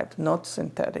animal-derived, not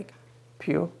synthetic,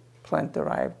 pure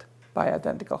plant-derived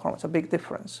bioidentical hormones. A big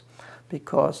difference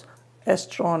because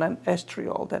estrone and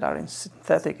estriol that are in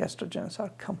synthetic estrogens are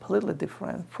completely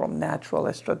different from natural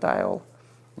estradiol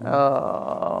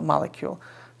molecule.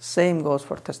 Same goes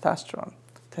for testosterone.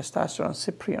 Testosterone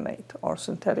cypionate or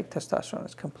synthetic testosterone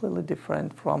is completely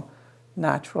different from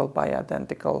natural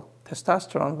bioidentical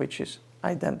testosterone, which is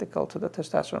identical to the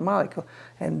testosterone molecule.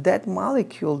 And that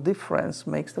molecule difference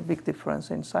makes the big difference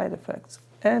in side effects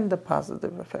and the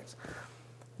positive effects.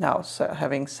 Now, so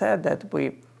having said that,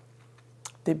 we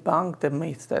debunk the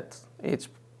myth that it's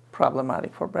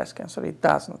problematic for breast cancer. It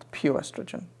doesn't. Pure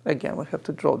estrogen. Again, we have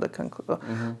to draw the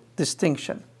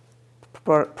distinction.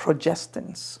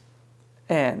 Progestins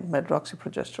and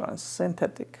medroxyprogesterone,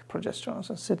 synthetic progesterones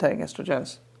and synthetic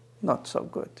estrogens, not so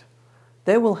good.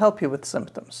 They will help you with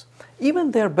symptoms.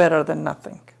 Even they're better than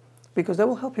nothing because they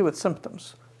will help you with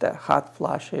symptoms. The hot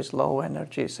flashes, low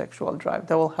energy, sexual drive,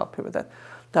 they will help you with that.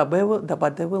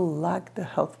 But they will lack the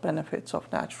health benefits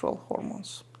of natural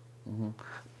hormones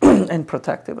and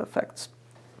protective effects.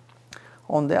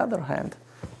 On the other hand,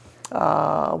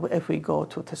 if we go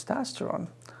to testosterone,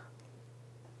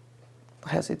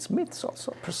 has its myths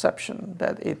also. Perception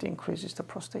that it increases the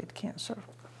prostate cancer.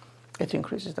 It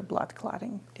increases the blood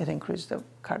clotting. It increases the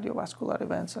cardiovascular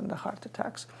events and the heart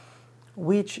attacks,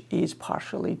 which is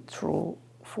partially true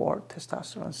for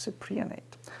testosterone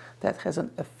cypionate. That has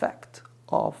an effect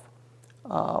of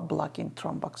blocking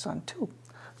thromboxane 2,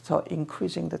 so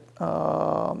increasing the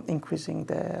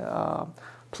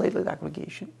platelet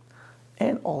aggregation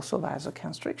and also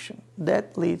vasoconstriction.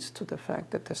 That leads to the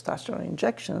fact that testosterone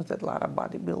injections that a lot of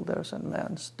bodybuilders and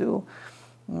men do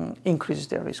increases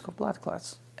their risk of blood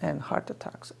clots and heart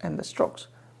attacks and the strokes,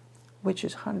 which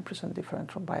is 100%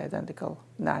 different from bioidentical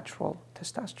natural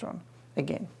testosterone.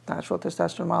 Again, natural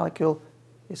testosterone molecule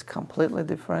is completely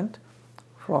different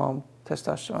from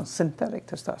testosterone, synthetic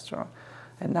testosterone.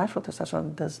 And natural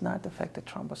testosterone does not affect the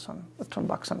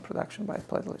thromboxane production by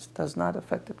platelets, does not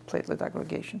affect the platelet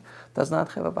aggregation, does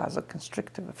not have a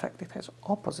vasoconstrictive effect. It has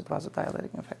opposite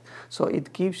vasodilating effect. So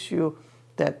it gives you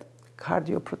that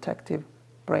cardioprotective,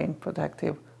 brain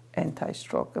protective,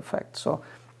 anti-stroke effect. So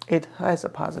it has a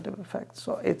positive effect.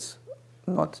 So it's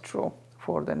not true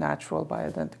for the natural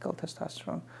bioidentical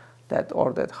testosterone that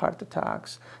heart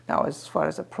attacks. Now, as far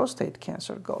as the prostate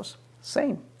cancer goes,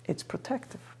 same. It's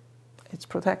protective. It's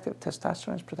protective.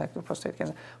 Testosterone is protective for prostate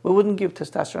cancer. We wouldn't give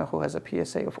testosterone who has a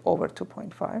PSA of over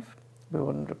 2.5. We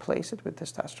wouldn't replace it with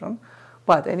testosterone.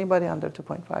 But anybody under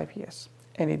 2.5, yes.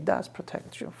 And it does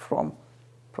protect you from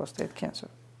prostate cancer.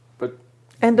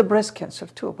 And the breast cancer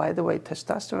too. By the way,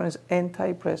 testosterone is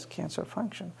anti-breast cancer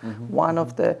function.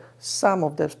 Some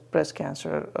of the breast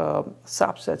cancer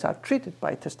subsets are treated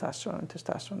by testosterone and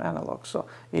testosterone analogs. So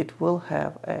it will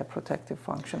have a protective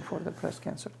function for the breast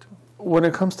cancer too. When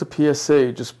it comes to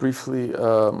PSA, just briefly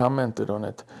commented on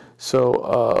it.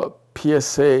 So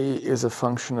PSA is a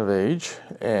function of age,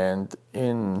 and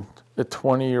in a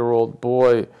 20-year-old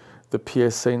boy, the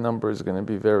PSA number is going to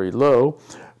be very low.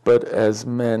 But as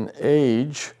men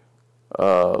age,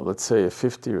 let's say a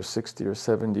 50 or 60 or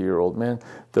 70-year-old man,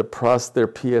 their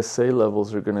PSA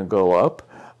levels are going to go up,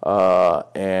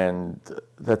 and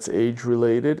that's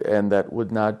age-related, and that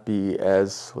would not be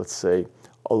as, let's say,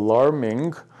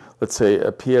 alarming. Let's say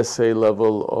a PSA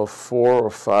level of 4 or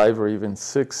 5 or even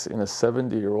 6 in a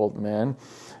 70-year-old man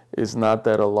is not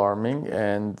that alarming,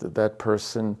 and that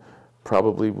person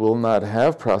probably will not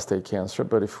have prostate cancer,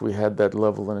 but if we had that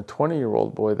level in a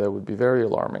 20-year-old boy, that would be very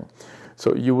alarming.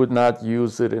 So you would not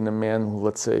use it in a man who,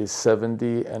 let's say, is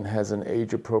 70 and has an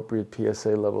age-appropriate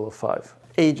PSA level of 5.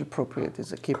 Age-appropriate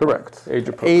is a key point. Correct.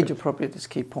 Age-appropriate. Age-appropriate is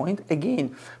key point.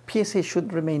 Again, PSA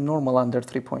should remain normal under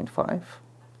 3.5,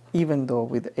 even though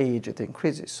with age it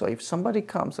increases. So if somebody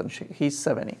comes and he's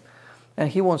 70 and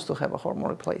he wants to have a hormone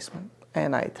replacement,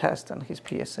 and I test and his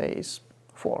PSA is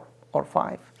 4 or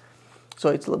 5, so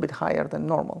it's a little bit higher than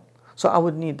normal. So I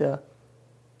would need to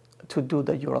do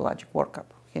the urologic workup.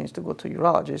 He needs to go to a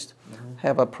urologist,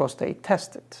 have a prostate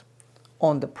tested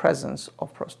on the presence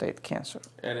of prostate cancer.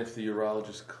 And if the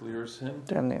urologist clears him,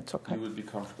 then it's okay. You would be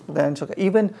comfortable. Then it's okay.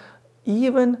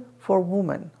 Even for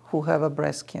women who have a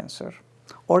breast cancer,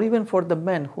 or even for the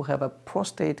men who have a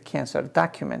prostate cancer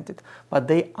documented, but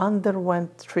they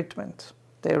underwent treatment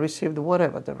They received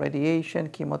whatever, the radiation,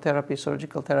 chemotherapy,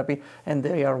 surgical therapy, and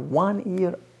they are 1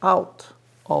 year out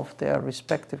of their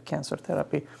respective cancer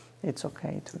therapy. It's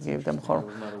okay to give them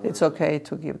hormone. It's okay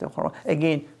to give them hormone.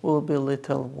 Again, we'll be a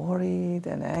little worried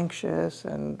and anxious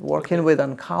and working with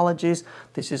oncologists.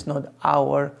 This is not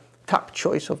our top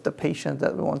choice of the patient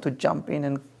that we want to jump in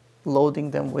and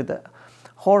loading them with the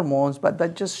hormones, but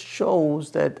that just shows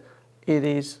that it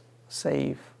is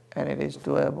safe and it is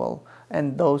doable.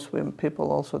 And those women,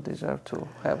 people also deserve to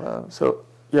have a... So,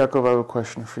 Yakov, I have a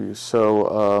question for you.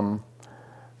 So,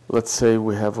 let's say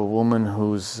we have a woman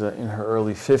who's in her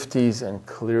early 50s and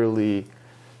clearly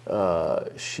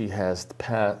she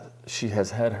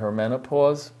has had her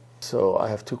menopause. So I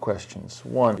have two questions.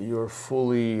 One, you're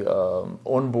fully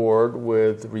on board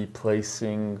with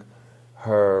replacing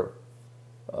her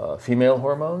female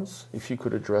hormones, if you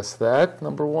could address that,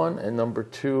 number one. And number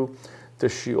two,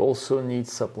 does she also need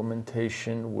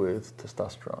supplementation with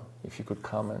testosterone? If you could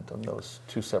comment on those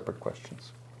two separate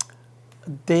questions.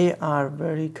 They are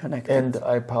very connected. And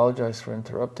I apologize for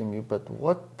interrupting you, but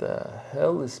what the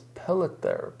hell is pellet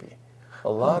therapy? A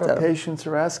lot of patients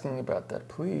are asking about that.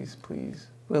 Please,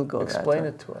 we'll go explain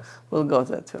it to us. We'll go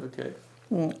there too. Okay.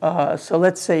 So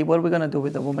let's say what we're going to do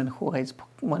with a woman who has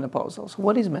menopausal. So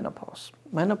what is menopause?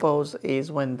 Menopause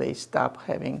is when they stop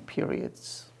having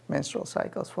periods, menstrual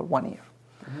cycles for 1 year.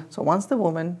 Mm-hmm. So once the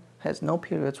woman has no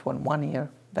periods for 1 year,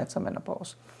 that's a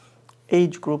menopause.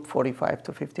 Age group 45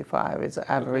 to 55 is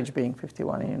average being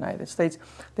 51 in the United States.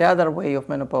 The other way of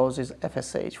menopause is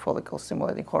FSH, follicle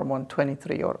stimulating hormone,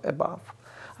 23 or above.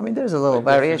 I mean, there's a little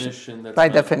variation. By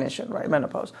definition, right?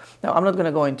 Menopause. Now, I'm not going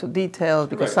to go into details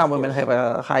because some women have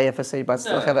a high FSH but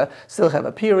still have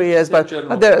a period. But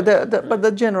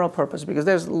the general purpose, because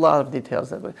there's a lot of details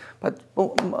that way. But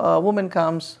a woman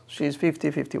comes, she's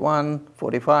 50, 51,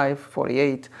 45,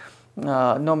 48,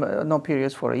 no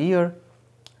periods for a year.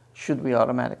 Should we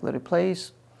automatically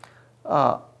replace?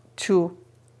 Two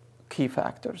key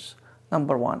factors.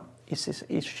 Number one,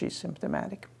 is she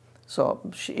symptomatic? So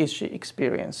is she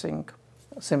experiencing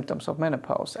symptoms of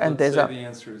menopause? And the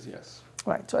answer is yes.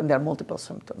 Right, so, and there are multiple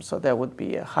symptoms. So there would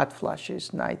be hot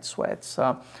flushes, night sweats,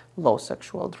 low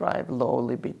sexual drive, low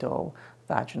libido,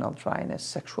 vaginal dryness,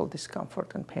 sexual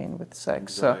discomfort and pain with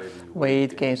sex,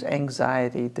 weight gains,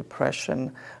 anxiety,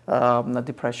 depression,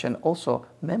 also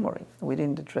memory. We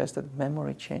didn't address that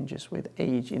memory changes with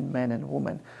age in men and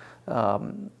women,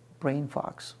 brain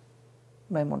fogs,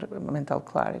 mental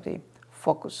clarity,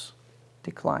 focus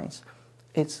declines.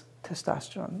 It's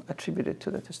testosterone, attributed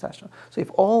to the testosterone. So if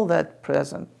all that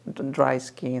present, dry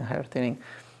skin, hair thinning,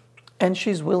 and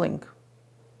she's willing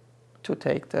to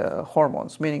take the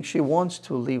hormones, meaning she wants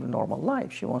to live normal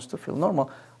life, she wants to feel normal,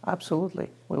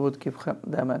 absolutely, we would give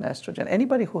them an estrogen.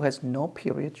 Anybody who has no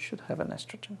period should have an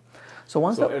estrogen. So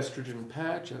estrogen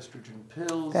patch, estrogen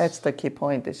pills. That's the key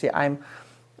point. You see, I'm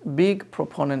big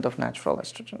proponent of natural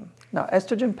estrogen. Now,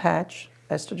 estrogen patch,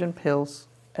 estrogen pills,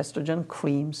 estrogen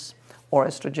creams, or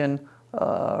estrogen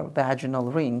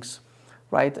vaginal rings,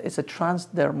 right? It's a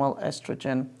transdermal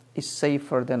estrogen is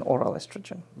safer than oral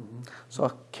estrogen. Mm-hmm. So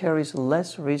it carries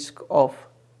less risk of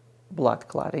blood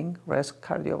clotting, less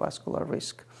cardiovascular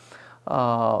risk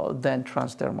than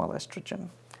transdermal estrogen.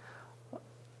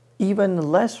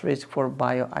 Even less risk for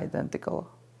bioidentical,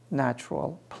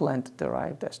 natural,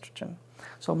 plant-derived estrogen.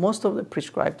 So most of the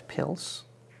prescribed pills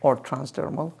or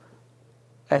transdermal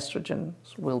estrogens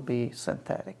will be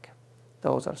synthetic.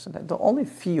 Those are synthetic. The only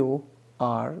few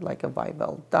are like a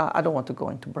BEWL. I don't want to go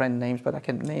into brand names, but I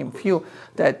can name few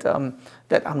that I'm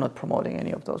not promoting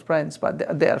any of those brands,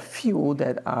 but there are few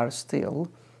that are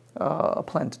still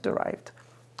plant-derived,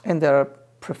 and there are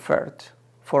preferred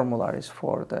formularies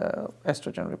for the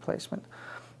estrogen replacement.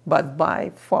 But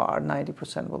by far,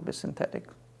 90% will be synthetic,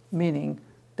 meaning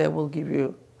they will give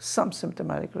you some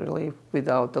symptomatic relief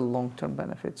without the long-term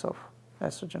benefits of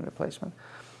estrogen replacement.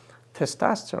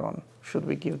 Testosterone, should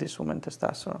we give this woman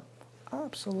testosterone?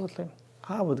 Absolutely.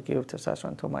 I would give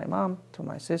testosterone to my mom, to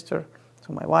my sister,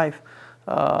 to my wife,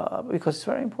 because it's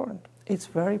very important. It's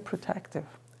very protective.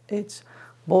 It's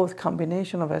both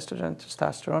combination of estrogen and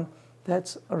testosterone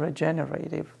that's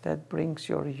regenerative, that brings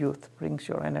your youth, brings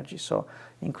your energy. So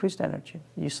increased energy,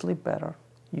 you sleep better,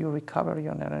 you recover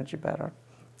your energy better,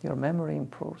 your memory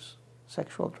improves,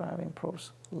 sexual drive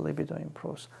improves, libido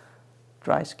improves,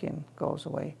 dry skin goes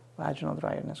away, vaginal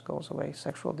dryness goes away,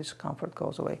 sexual discomfort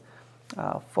goes away,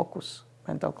 focus,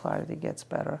 mental clarity gets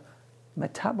better,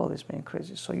 metabolism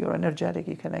increases. So you're energetic,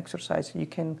 you can exercise, you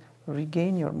can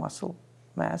regain your muscle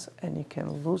mass, and you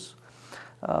can lose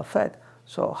fat.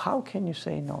 So how can you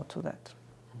say no to that?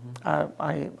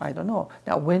 I don't know.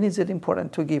 Now, when is it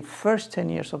important to give? First 10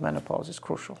 years of menopause is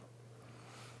crucial,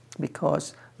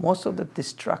 because most of the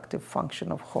destructive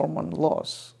function of hormone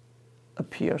loss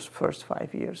appears first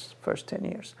 5 years, first 10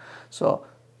 years. So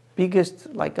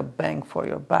biggest, like a bang for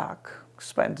your buck,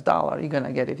 spend dollar, you're going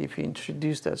to get it if you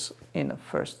introduce this in the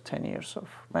first 10 years of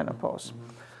menopause.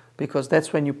 Because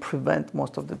that's when you prevent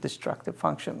most of the destructive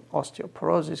function,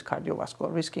 osteoporosis,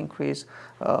 cardiovascular risk increase,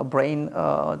 brain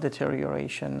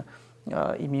deterioration,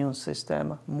 immune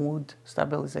system, mood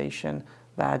stabilization,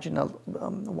 vaginal,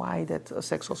 why that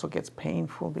sex also gets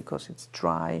painful because it's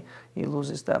dry, it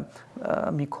loses the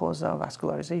mucosa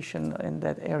vascularization in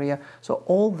that area. So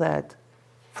all that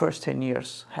first 10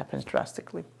 years happens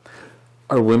drastically.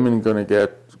 Are women going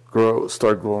to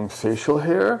start growing facial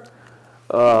hair?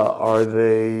 Are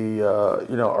they,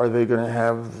 are they going to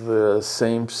have the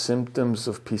same symptoms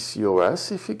of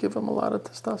PCOS if you give them a lot of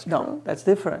testosterone? No, that's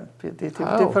different.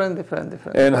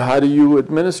 Different. And how do you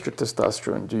administer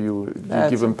testosterone? Do you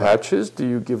give them patches? Do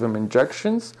you give them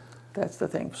injections? That's the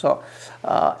thing. So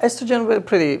estrogen, we're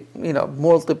pretty,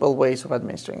 multiple ways of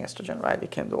administering estrogen, right? You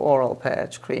can do oral,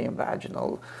 patch, cream,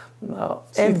 vaginal,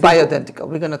 and bioidentical.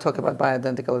 We're going to talk about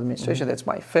bioidentical administration. That's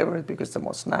my favorite because it's the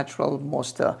most natural,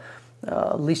 most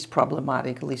least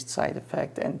problematic, least side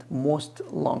effect, and most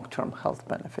long-term health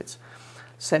benefits.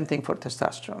 Same thing for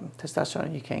testosterone.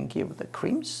 Testosterone, you can give the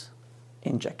creams,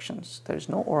 injections. There is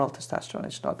no oral testosterone,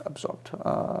 it's not absorbed.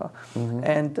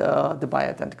 And the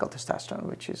bioidentical testosterone,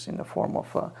 which is in the form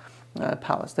of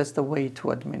pellets. That's the way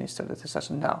to administer the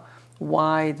testosterone. Now,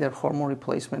 why the hormone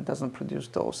replacement doesn't produce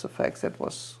those effects that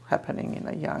was happening in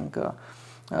a young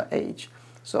age?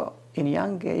 So in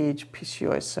young age,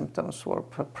 PCOS symptoms were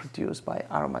produced by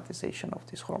aromatization of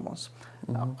these hormones.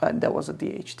 And there was a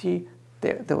DHT,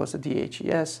 there was a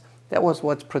DHES, that was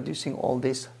what's producing all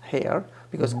this hair,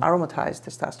 because aromatized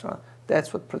testosterone,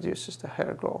 that's what produces the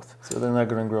hair growth. So they're not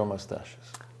going to grow mustaches?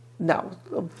 Now,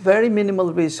 a very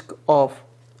minimal risk of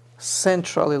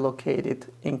centrally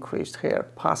located increased hair,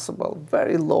 possible,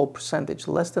 very low percentage,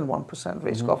 less than 1%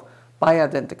 risk of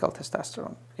bioidentical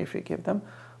testosterone if you give them,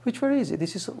 which very easy.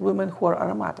 This is women who are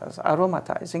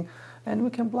aromatizing, and we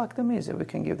can block them easy. We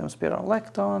can give them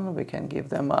spironolactone, we can give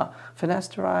them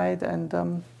finasteride,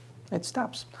 and it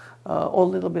stops. Or a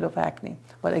little bit of acne.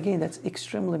 But again, that's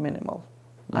extremely minimal.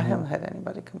 I haven't had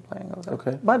anybody complaining of that.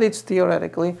 Okay. But it's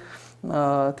theoretically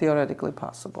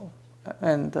possible.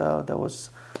 And there was,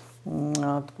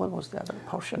 what was the other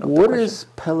portion of the question? What is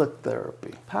pellet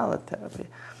therapy? Pellet therapy.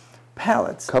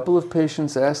 Pellets. A couple of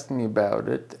patients asked me about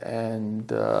it,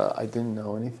 and I didn't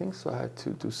know anything, so I had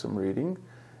to do some reading,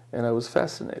 and I was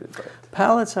fascinated by it.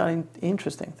 Pellets are an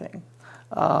interesting thing.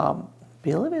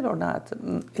 Believe it or not,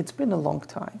 it's been a long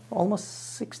time,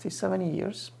 almost 60, 70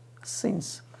 years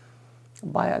since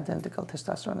bioidentical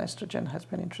testosterone estrogen has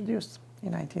been introduced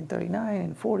in 1939,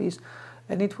 in 40s,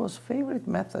 and it was favorite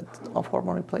method of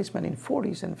hormone replacement in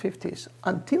 40s and 50s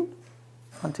until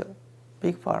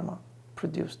Big Pharma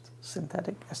produced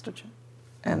synthetic estrogen.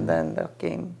 And then the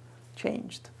game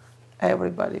changed.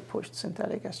 Everybody pushed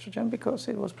synthetic estrogen because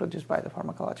it was produced by the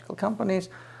pharmacological companies,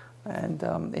 and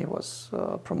it was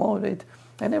promoted,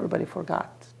 and everybody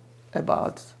forgot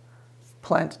about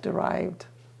plant-derived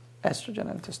estrogen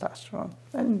and testosterone,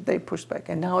 and they pushed back,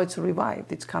 and now it's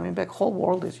revived. It's coming back. Whole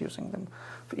world is using them.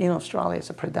 In Australia,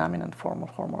 it's a predominant form of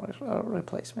hormone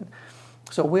replacement.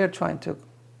 So we're trying to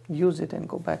use it and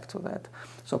go back to that.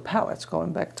 So pellets,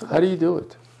 going back to that. How do you do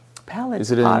it? Pellets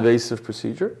Is it an invasive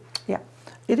procedure? Yeah,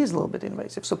 it is a little bit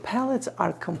invasive. So pellets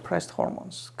are compressed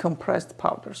hormones, compressed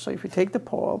powders. So if you take the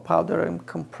powder and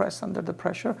compress under the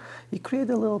pressure, you create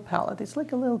a little pellet. It's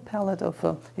like a little pellet of,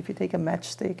 if you take a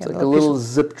matchstick. It's like a little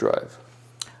zip drive.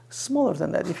 Smaller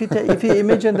than that. If you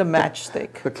imagine the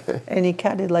matchstick, okay, and you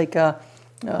cut it like a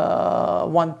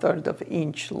 1/3 of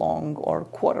inch long or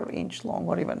 1/4 inch long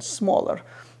or even smaller,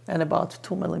 and about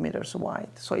 2 millimeters wide.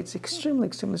 So it's extremely,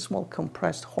 extremely small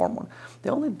compressed hormone.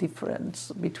 The only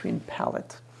difference between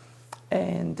pellet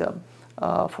and,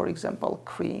 for example,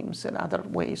 creams and other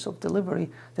ways of delivery,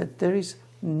 that there is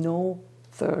no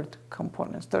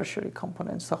tertiary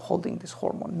components that are holding this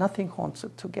hormone. Nothing holds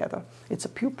it together. It's a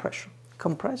pure pressure,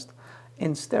 compressed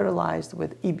and sterilized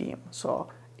with e-beam. So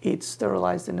it's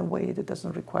sterilized in a way that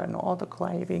doesn't require no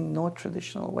autoclaving, no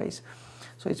traditional ways.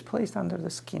 So it's placed under the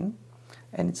skin,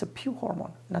 and it's a pure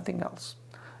hormone, nothing else.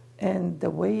 And the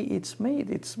way it's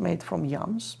made from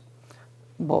yams,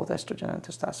 both estrogen and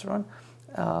testosterone,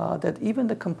 that even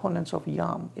the components of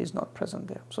yam is not present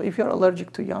there. So if you're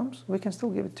allergic to yams, we can still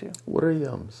give it to you. What are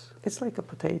yams? It's like a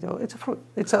potato. It's a fruit.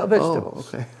 It's a vegetable. Oh,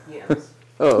 okay. Yes.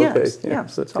 Oh, okay.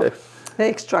 Yams. Okay. They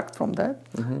extract from that,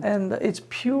 and it's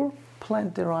pure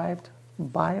plant-derived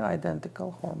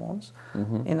bioidentical hormones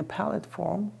in a pellet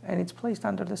form, and it's placed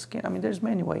under the skin. I mean, there's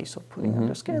many ways of putting under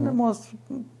the skin. The most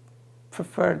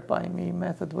preferred by me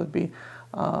method would be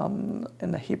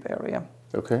in the hip area,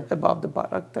 above the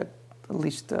buttock, that at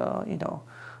least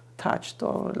touched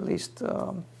or at least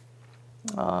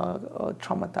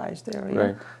traumatized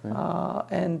area,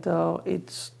 and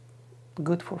it's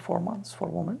good for 4 months for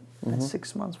women and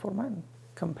 6 months for men,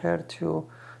 compared to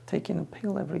taking a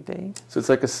pill every day. So it's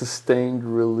like a sustained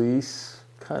release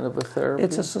kind of a therapy?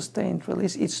 It's a sustained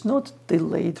release. It's not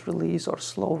delayed release or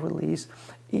slow release.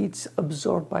 It's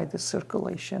absorbed by the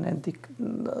circulation, and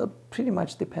pretty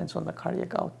much depends on the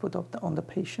cardiac output on the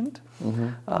patient,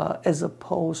 as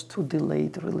opposed to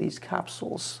delayed release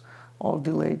capsules or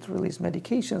delayed release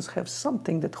medications have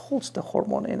something that holds the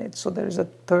hormone in it. So there is a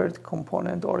third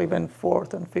component, or even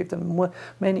fourth and fifth, and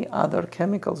many other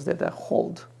chemicals that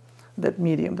hold that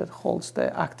medium, that holds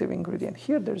the active ingredient.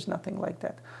 Here, there's nothing like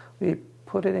that. We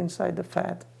put it inside the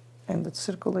fat, and the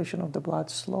circulation of the blood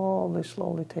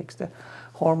slowly takes the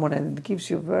hormone, and it gives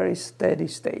you a very steady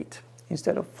state.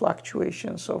 Instead of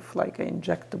fluctuations of like an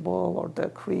injectable or the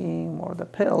cream or the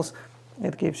pills,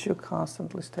 it gives you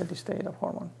constantly steady state of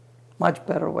hormone. Much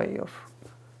better way of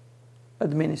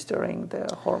administering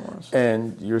the hormones.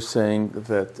 And you're saying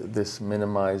that this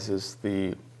minimizes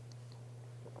the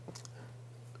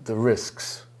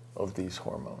risks of these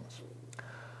hormones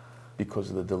because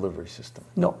of the delivery system?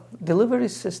 No, delivery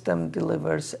system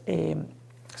delivers a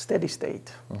steady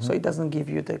state, so it doesn't give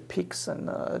you the peaks and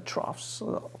troughs,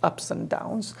 ups and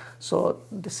downs. So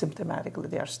symptomatically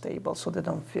they are stable, so they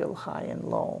don't feel high and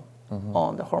low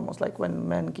on the hormones. Like when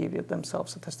men give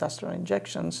themselves the testosterone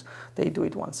injections, they do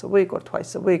it once a week or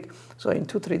twice a week. So in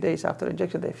 2-3 days after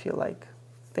injection, they feel like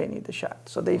they need the shot.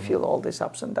 So they feel all these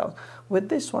ups and downs. With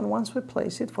this one, once we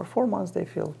place it for 4 months, they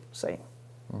feel same.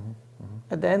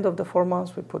 At the end of the 4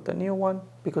 months, we put the new one,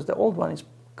 because the old one is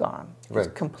gone. It's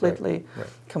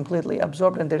completely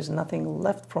absorbed, and there's nothing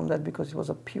left from that, because it was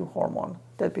a pure hormone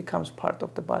that becomes part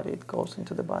of the body. It goes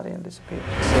into the body and disappears.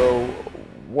 So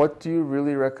what do you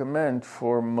really recommend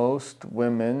for most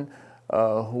women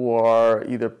who are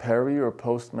either peri or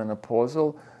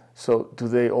postmenopausal? So do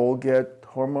they all get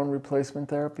hormone replacement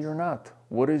therapy or not?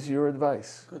 What is your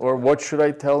advice? Or what should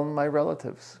I tell my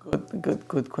relatives?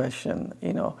 Good question.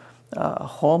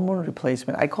 Hormone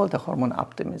replacement, I call it a hormone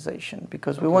optimization,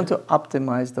 because we want to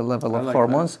optimize the level of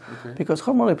hormones. Because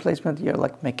hormone replacement, you're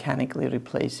like mechanically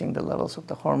replacing the levels of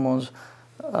the hormones,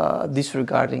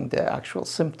 disregarding the actual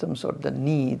symptoms or the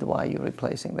need why you're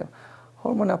replacing them.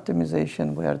 Hormone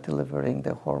optimization, we are delivering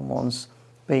the hormones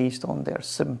based on their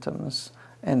symptoms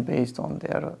and based on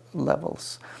their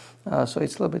levels. So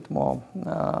it's a little bit more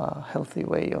healthy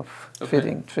way of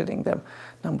treating them.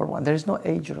 Number one, there is no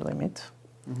age limit.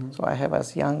 So I have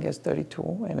as young as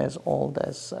 32 and as old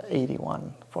as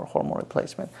 81 for hormone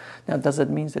replacement. Now, does it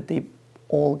mean that they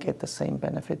all get the same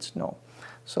benefits? No.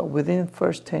 So within the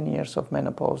first 10 years of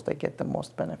menopause, they get the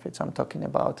most benefits. I'm talking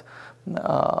about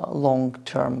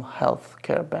long-term health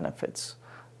care benefits.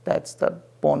 That's the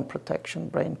bone protection,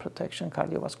 brain protection,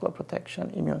 cardiovascular protection,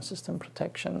 immune system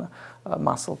protection,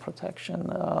 muscle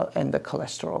protection, and the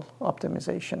cholesterol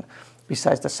optimization,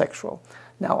 besides the sexual.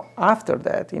 Now, after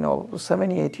that,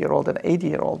 78-year-old and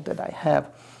 80-year-old that I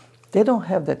have, they don't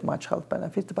have that much health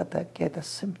benefits, but they get the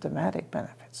symptomatic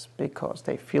benefits, because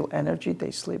they feel energy,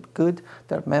 they sleep good,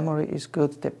 their memory is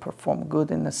good, they perform good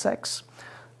in the sex,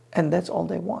 and that's all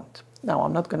they want. Now,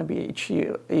 I'm not going to be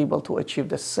able to achieve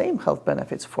the same health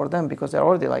benefits for them, because they're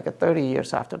already like 30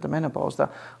 years after the menopause. The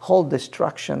whole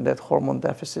destruction that hormone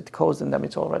deficit caused in them,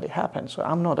 it's already happened. So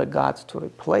I'm not a god to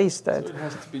replace that. So it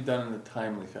has to be done in a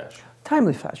timely fashion.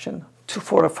 Timely fashion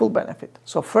for a full benefit.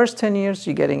 So first 10 years,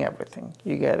 you're getting everything.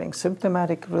 You're getting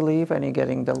symptomatic relief, and you're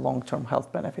getting the long-term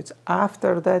health benefits.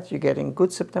 After that, you're getting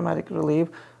good symptomatic relief,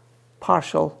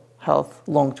 partial health,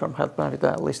 long-term health benefits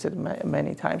that I listed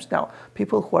many times. Now,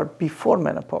 people who are before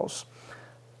menopause,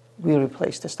 we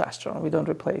replace testosterone. We don't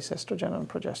replace estrogen and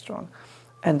progesterone.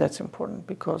 And that's important,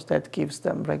 because that gives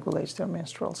them, regulates their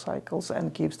menstrual cycles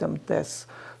and gives them this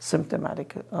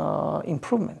symptomatic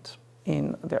improvement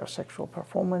in their sexual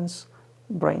performance,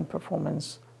 brain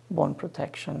performance, bone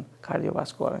protection,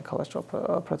 cardiovascular and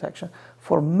cholesterol protection.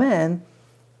 For men,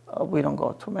 we don't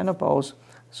go to menopause.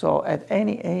 So at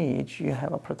any age, you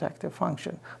have a protective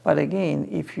function. But again,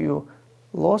 if you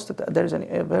lost it, there's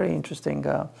a very interesting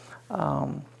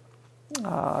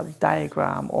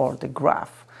diagram or the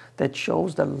graph that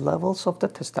shows the levels of the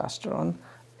testosterone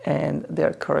and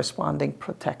their corresponding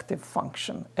protective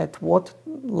function. At what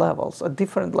levels, at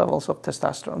different levels of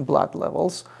testosterone, blood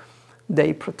levels,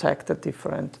 they protect the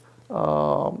different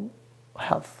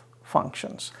health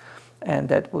functions. And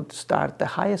that would start the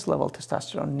highest level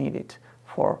testosterone needed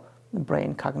for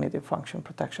brain cognitive function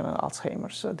protection and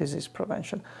Alzheimer's disease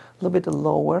prevention. A little bit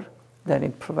lower, then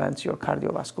it prevents your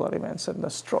cardiovascular events and the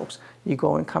strokes. You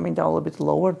go and coming down a little bit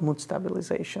lower, mood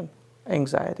stabilization,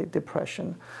 anxiety,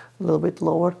 depression. A little bit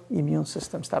lower, immune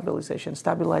system stabilization.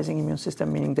 Stabilizing immune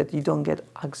system meaning that you don't get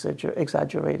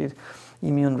exaggerated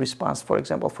immune response, for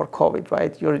example, for COVID,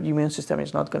 right? Your immune system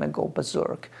is not going to go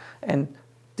berserk and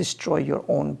destroy your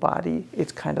own body.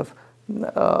 It kind of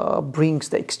brings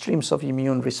the extremes of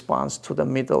immune response to the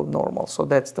middle normal. So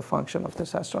that's the function of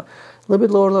testosterone. A little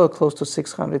bit lower, close to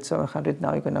 600, 700.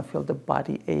 Now you're going to feel the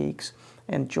body aches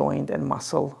and joint and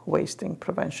muscle wasting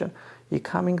prevention. You're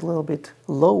coming a little bit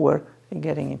lower and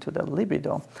getting into the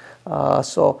libido.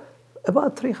 So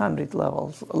about 300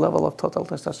 level of total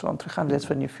testosterone. 300 is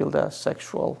when you feel the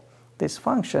sexual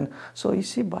dysfunction. So you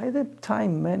see, by the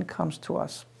time man comes to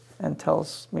us and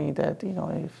tells me that,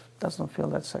 if doesn't feel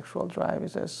that sexual drive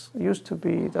is as used to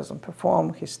be, doesn't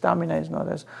perform, his stamina is not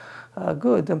as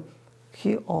good,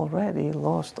 he already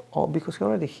lost all, because he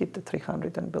already hit the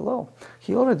 300 and below.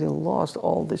 He already lost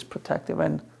all this protective,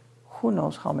 and who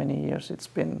knows how many years it's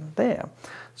been there.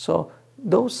 So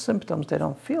those symptoms, they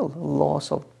don't feel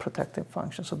loss of protective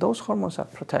function. So those hormones are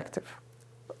protective.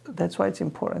 That's why it's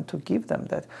important to give them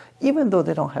that. Even though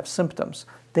they don't have symptoms,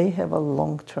 they have a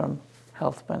long-term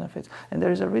health benefits. And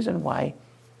there is a reason why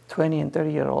 20 and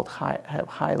 30-year-old have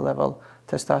high-level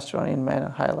testosterone in men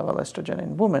and high-level estrogen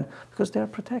in women, because they're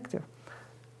protective.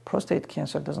 Prostate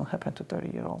cancer doesn't happen to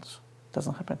 30-year-olds,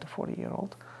 doesn't happen to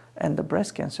 40-year-olds. And the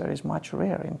breast cancer is much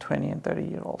rare in 20 and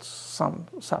 30-year-olds. Some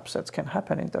subsets can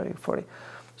happen in 30, 40.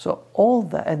 So all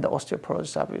that, and the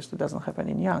osteoporosis obviously doesn't happen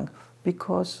in young,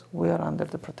 because we are under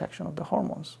the protection of the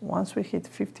hormones. Once we hit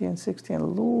 50 and 60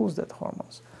 and lose that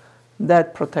hormones,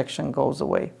 that protection goes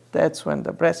away. That's when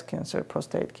the breast cancer,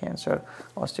 prostate cancer,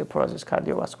 osteoporosis,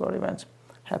 cardiovascular events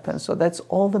happen. So that's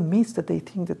all the myths that they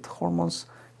think that hormones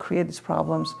create these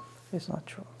problems is not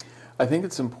true. I think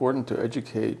it's important to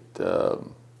educate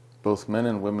both men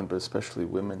and women, but especially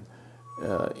women,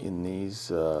 in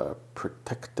these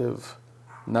protective,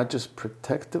 not just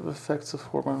protective effects of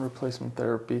hormone replacement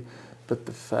therapy, but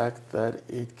the fact that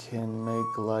it can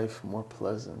make life more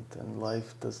pleasant, and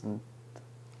life doesn't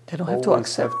They don't have to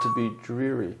accept. Have to be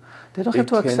dreary. They don't have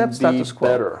to accept status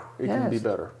quo. It can be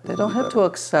better. They don't have to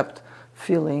accept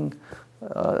feeling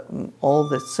all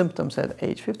the symptoms at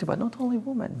age 50, but not only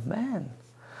women, men.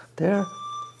 There are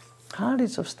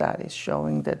hundreds of studies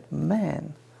showing that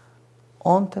men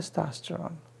on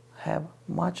testosterone have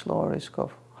much lower risk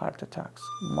of heart attacks,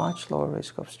 much lower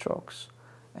risk of strokes,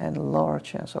 and lower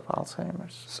chance of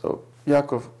Alzheimer's. So,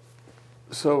 Yakov,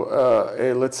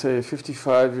 let's say a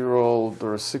 55-year-old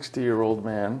or a 60-year-old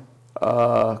man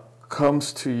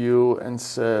comes to you and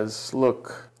says,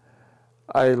 look,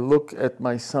 I look at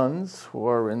my sons who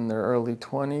are in their early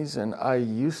 20s, and I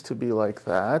used to be like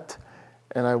that,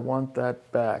 and I want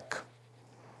that back.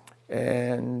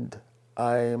 And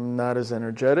I am not as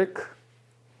energetic.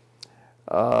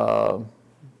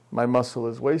 My muscle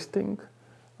is wasting.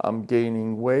 I'm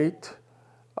gaining weight.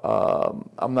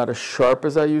 I'm not as sharp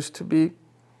as I used to be.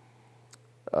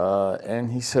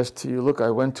 And he says to you, look, I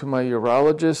went to my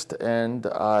urologist and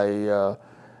I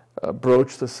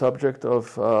broached the subject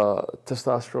of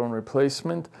testosterone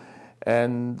replacement,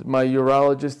 and my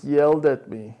urologist yelled at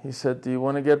me. He said, do you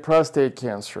want to get prostate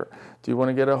cancer? Do you want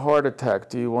to get a heart attack?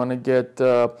 Do you want to get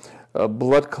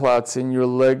blood clots in your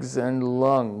legs and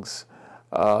lungs?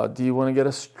 Do you want to get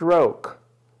a stroke?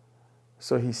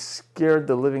 So he scared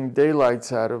the living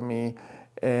daylights out of me,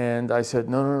 and I said,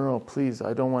 no, please,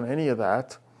 I don't want any of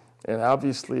that. And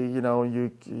obviously,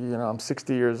 I'm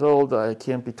 60 years old, I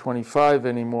can't be 25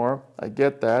 anymore, I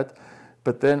get that.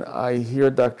 But then I hear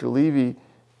Dr. Levy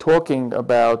talking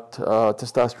about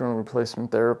testosterone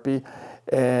replacement therapy,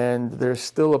 and there's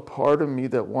still a part of me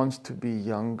that wants to be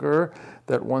younger,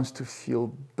 that wants to feel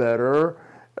better,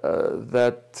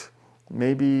 that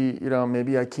maybe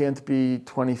I can't be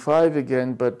 25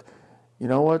 again, but you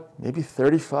know what? Maybe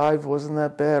 35 wasn't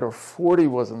that bad, or 40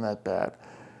 wasn't that bad.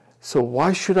 So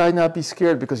why should I not be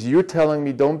scared? Because you're telling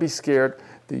me don't be scared.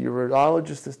 The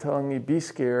urologist is telling me be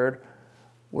scared.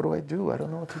 what do I do? I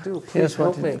don't know what to do. Please Here's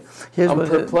help what me. you do. I'm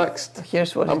perplexed.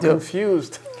 Here's what I'm you do.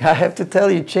 confused. I have to tell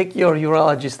you, check your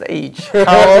urologist age.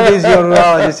 How old is your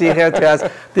urologist? You have to ask.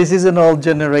 This is an old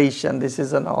generation. This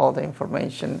is an old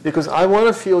information. Because I want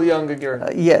to feel young again.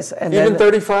 Yes. And even then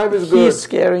 35 is good. He's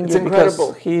scaring it's you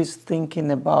incredible. because he's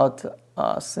thinking about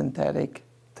synthetic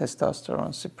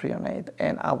testosterone cypionate,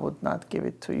 and I would not give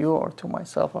it to you or to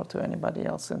myself or to anybody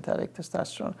else, synthetic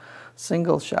testosterone.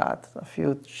 Single shot, a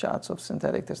few shots of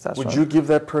synthetic testosterone. Would you give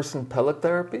that person pellet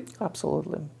therapy?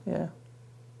 Absolutely, yeah.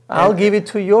 I'll give it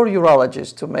to your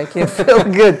urologist to make him feel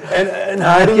good. And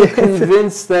how do you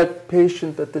convince that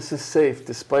patient that this is safe,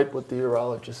 despite what the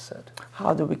urologist said?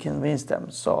 How do we convince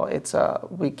them? So it's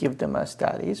we give them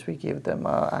studies, we give them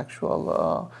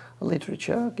actual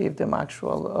literature, give them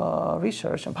actual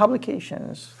research and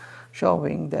publications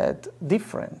showing that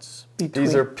difference between...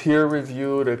 These are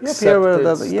peer-reviewed,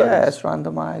 accepted studies. Yes,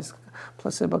 randomized,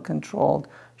 placebo-controlled,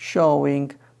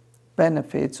 showing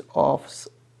benefits of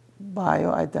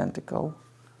bioidentical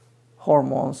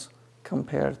hormones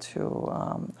compared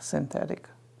to synthetic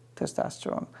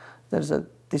testosterone. There's a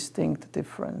distinct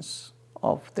difference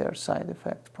of their side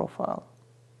effect profile,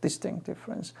 distinct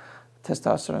difference.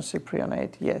 Testosterone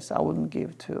cypionate, yes, I wouldn't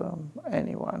give to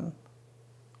anyone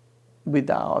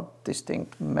without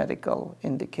distinct medical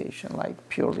indication, like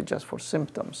purely just for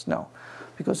symptoms, no,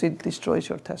 because it destroys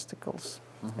your testicles.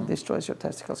 It destroys your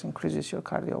testicles, increases your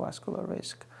cardiovascular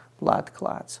risk, blood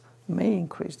clots, may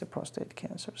increase the prostate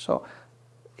cancer. So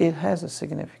it has a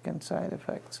significant side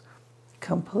effects,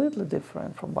 completely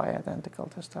different from bioidentical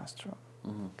testosterone.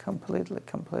 Completely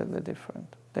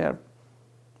different. There are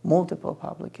multiple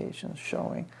publications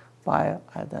showing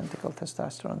bioidentical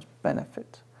testosterone's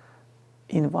benefit,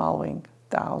 involving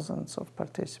thousands of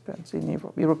participants in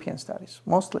European studies.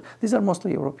 These are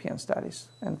mostly European studies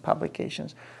and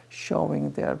publications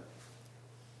showing their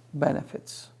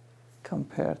benefits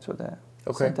compared to the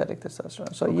synthetic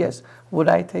testosterone. So yes, would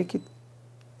I take it?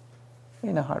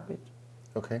 In a heartbeat.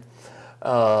 Okay.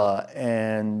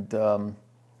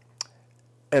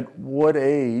 At what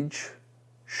age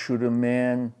should a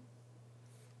man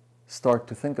start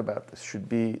to think about this? Should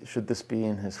this be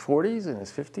in his 40s, in his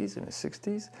 50s, in his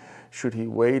 60s? Should he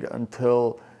wait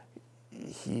until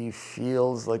he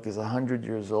feels like he's 100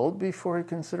 years old before he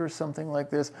considers something like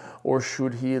this? Or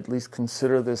should he at least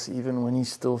consider this even when he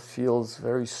still feels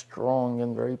very strong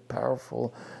and very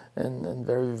powerful and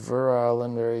very virile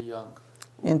and very young?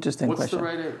 Interesting question.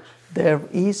 What's the right age? There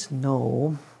is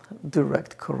no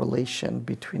direct correlation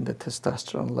between the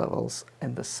testosterone levels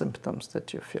and the symptoms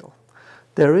that you feel.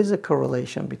 There is a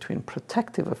correlation between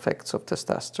protective effects of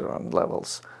testosterone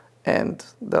levels and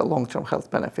the long-term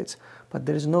health benefits, but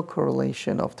there is no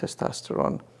correlation of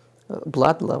testosterone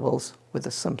blood levels with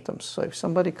the symptoms. So if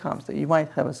somebody comes, you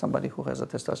might have somebody who has a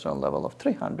testosterone level of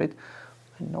 300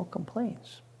 and no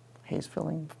complaints. He's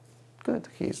feeling good,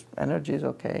 his energy is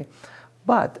okay.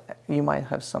 But you might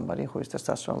have somebody whose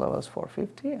testosterone level is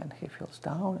 450 and he feels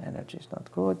down, energy is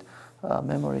not good,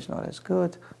 memory is not as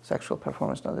good, sexual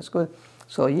performance not as good.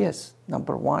 So yes,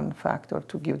 number one factor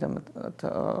to give them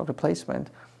a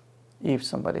replacement if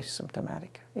somebody is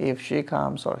symptomatic. If she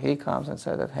comes or he comes and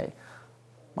says that, hey,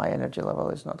 my energy level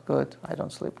is not good, I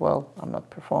don't sleep well, I'm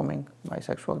not performing, my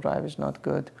sexual drive is not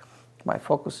good, my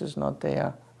focus is not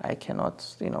there, I cannot,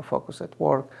 focus at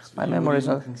work. So my memory is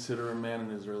not. Would you consider a man in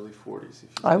his early 40s?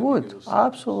 I would,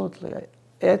 absolutely.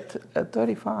 At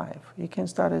 35, you can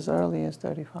start as early as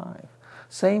 35.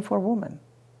 Same for women.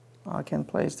 I can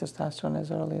place testosterone as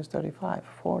early as 35,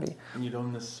 40. And you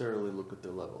don't necessarily look at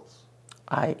their levels?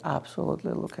 I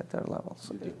absolutely look at their levels.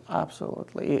 You do?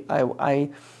 Absolutely.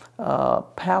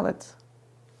 Pellet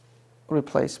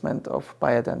replacement of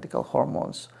bioidentical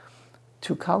hormones.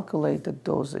 To calculate the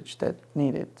dosage that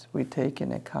needed, we take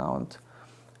in account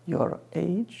your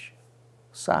age,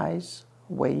 size,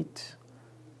 weight,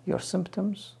 your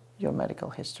symptoms, your medical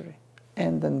history,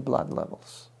 and then blood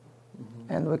levels.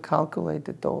 And we calculate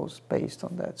the dose based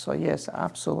on that. So yes,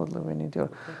 absolutely, we need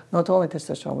not only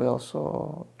testosterone, we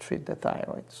also treat the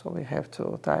thyroid. So we have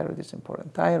to, thyroid is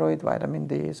important. Thyroid, vitamin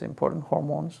D is important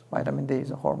hormones. Vitamin D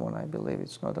is a hormone, I believe,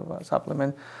 it's not a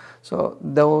supplement. So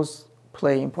those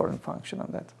play important function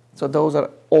on that. So those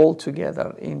are all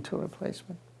together into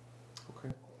replacement.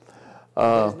 Okay.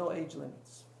 There's no age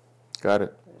limits. Got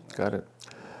it.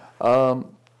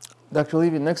 Dr.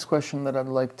 Levy, next question that I'd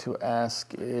like to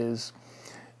ask is,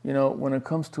 when it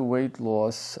comes to weight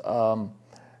loss, a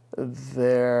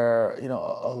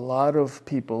lot of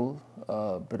people,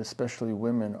 but especially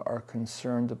women, are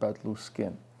concerned about loose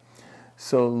skin.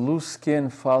 So loose skin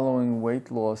following weight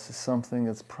loss is something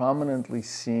that's prominently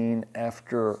seen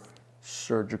after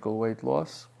surgical weight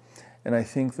loss. And I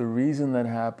think the reason that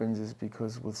happens is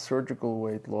because with surgical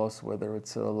weight loss, whether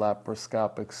it's a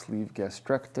laparoscopic sleeve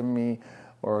gastrectomy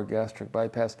or a gastric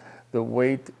bypass, the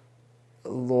weight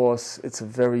loss, it's a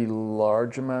very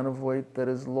large amount of weight that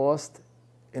is lost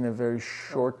in a very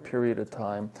short period of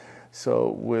time.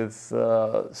 So with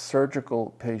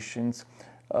surgical patients,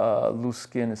 loose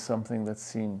skin is something that's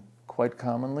seen quite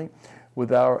commonly.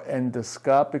 With our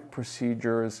endoscopic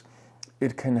procedures,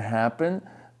 it can happen,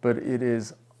 but it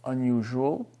is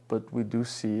unusual, but we do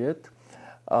see it.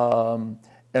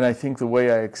 And I think the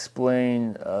way I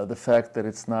explain the fact that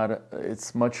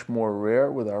it's much more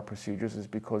rare with our procedures is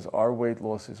because our weight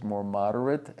loss is more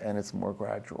moderate and it's more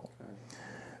gradual.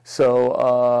 So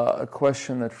a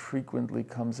question that frequently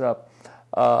comes up,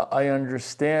 I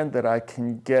understand that I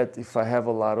can get, if I have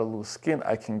a lot of loose skin,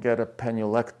 I can get a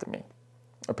penniculectomy,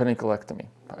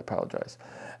 I apologize.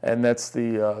 And that's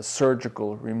the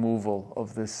surgical removal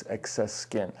of this excess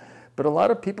skin. But a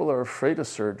lot of people are afraid of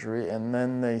surgery, and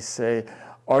then they say,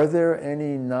 are there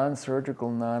any non-surgical,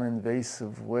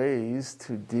 non-invasive ways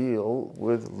to deal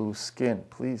with loose skin?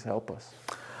 Please help us.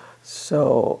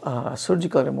 So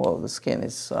surgical removal of the skin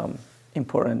is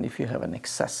important if you have an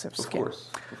excessive skin. Of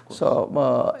course. So,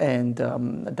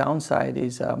 the downside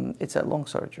is it's a long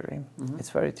surgery. Mm-hmm. It's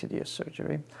very tedious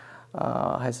surgery,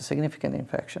 has a significant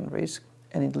infection risk,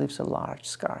 and it leaves a large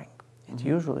scarring. It's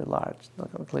usually large.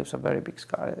 It leaves a very big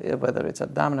scar, whether it's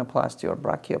abdominoplasty or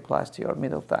brachioplasty or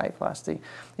middle thigh plasty.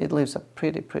 It leaves a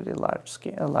pretty large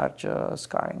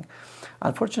scarring.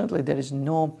 Unfortunately, there is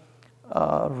no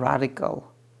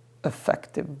radical,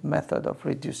 effective method of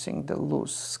reducing the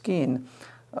loose skin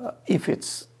if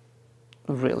it's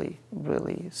really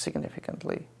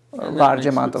significantly large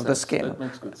amount of the skin. That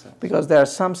makes good sense. Because there are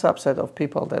some subset of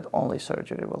people that only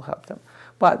surgery will help them.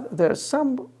 But there are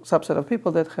some subset of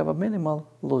people that have a minimal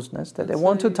looseness, that they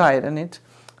want to tighten it.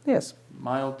 Yes.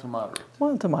 Mild to moderate.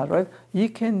 Mild to moderate. You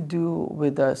can do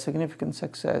with a significant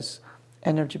success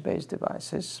energy-based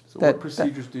devices. So what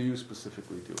procedures do you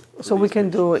specifically do? So we can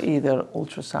do either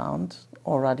ultrasound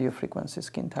or radiofrequency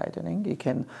skin tightening. You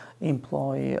can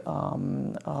employ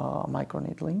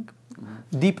microneedling,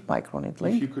 deep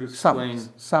microneedling. If you could explain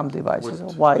some devices,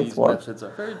 what these methods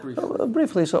are, very briefly.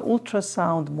 Briefly, so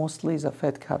ultrasound mostly is a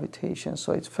fat cavitation,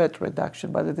 so it's fat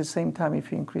reduction, but at the same time, if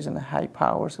you increase in the high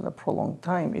powers in a prolonged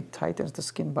time, it tightens the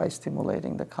skin by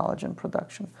stimulating the collagen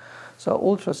production. So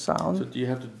ultrasound... So do you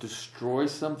have to destroy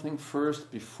something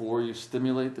first before you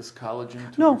stimulate this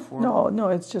collagen to reform? No,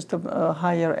 it's just a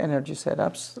higher energy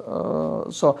setups.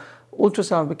 So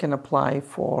ultrasound we can apply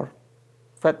for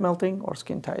fat melting or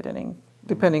skin tightening,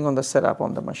 depending on the setup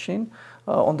on the machine,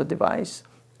 on the device,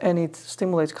 and it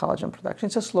stimulates collagen production.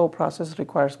 It's a slow process,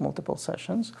 requires multiple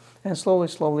sessions, and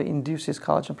slowly induces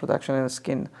collagen production in the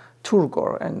skin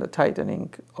turgor, and the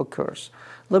tightening occurs.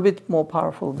 A little bit more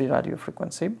powerful will be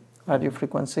radiofrequency.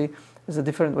 Radiofrequency is a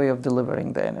different way of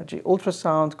delivering the energy.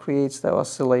 Ultrasound creates the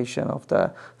oscillation of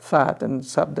the fat and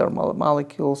subdermal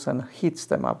molecules and heats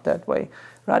them up that way.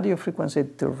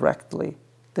 Radiofrequency directly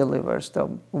delivers the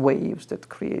waves that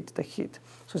create the heat.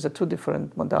 So it's the two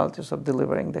different modalities of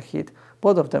delivering the heat.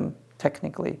 Both of them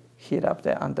technically heat up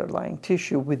the underlying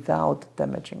tissue without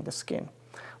damaging the skin.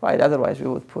 Right? Otherwise, we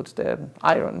would put the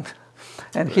iron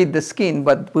and heat the skin,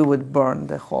 but we would burn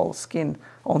the whole skin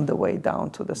on the way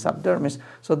down to the subdermis.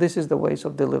 So this is the ways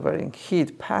of delivering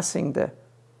heat, passing the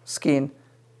skin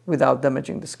without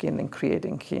damaging the skin and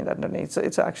creating heat underneath. So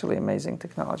it's actually amazing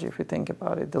technology if you think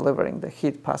about it, delivering the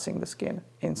heat, passing the skin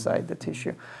inside the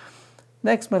tissue.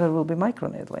 Next method will be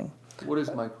microneedling. What is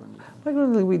microneedling?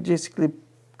 Microneedling, we basically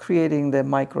creating the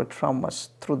microtraumas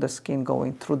through the skin,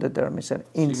 going through the dermis and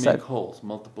inside. So you make holes,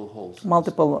 multiple holes.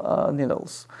 Multiple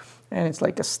needles. And it's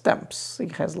like a stamps.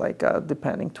 It has like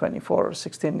depending 24 or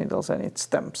 16 needles, and it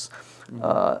stamps.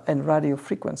 And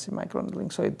radiofrequency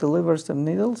microneedling. So it delivers the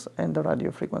needles and the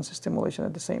radiofrequency stimulation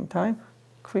at the same time,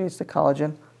 creates the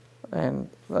collagen and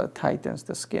tightens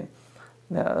the skin.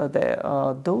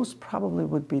 Those probably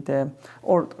would be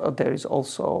or there is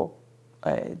also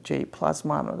a J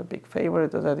plasma, not a big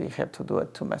favorite, that you have to do a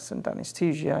tumescent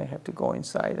anesthesia. You have to go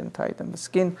inside and tighten the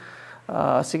skin.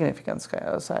 Significant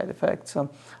side effects.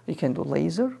 You can do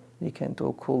laser, you can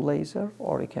do cool laser,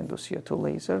 or you can do CO2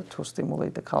 laser to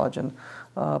stimulate the collagen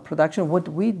production. What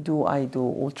we do, I do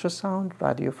ultrasound,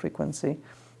 radiofrequency,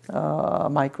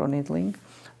 microneedling,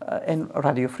 and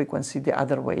radiofrequency the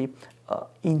other way,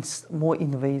 more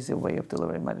invasive way of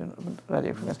delivering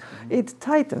radiofrequency. It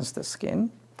tightens the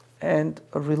skin and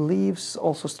relieves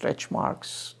also stretch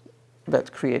marks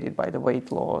that created by the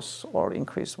weight loss or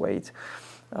increased weight.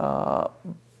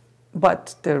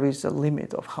 but there is a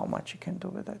limit of how much you can do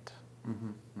with it.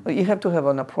 You have to have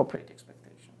an appropriate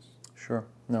expectations. Sure.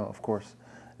 No, of course,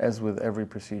 as with every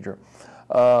procedure.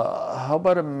 How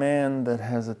about a man that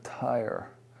has a tire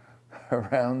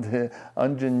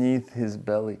underneath his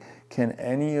belly? Can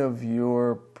any of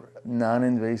your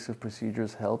non-invasive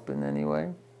procedures help in any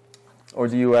way? Or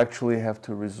do you actually have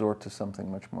to resort to something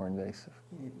much more invasive?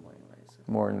 You need more invasive.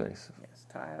 More invasive. Yes,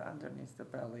 tire underneath the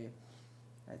belly.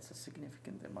 It's a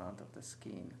significant amount of the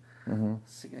skin,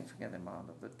 significant amount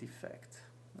of the defect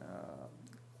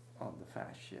on the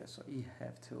fascia. So you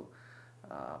have to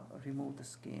remove the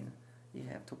skin. You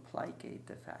have to plicate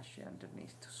the fascia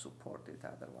underneath to support it.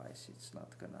 Otherwise, it's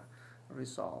not gonna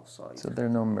resolve. So there are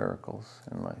no miracles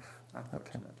in life.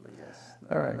 Unfortunately, yes.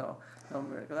 All right. No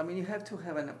miracle. I mean, you have to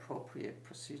have an appropriate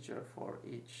procedure for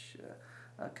each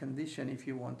condition if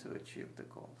you want to achieve the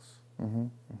goals.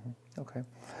 Okay.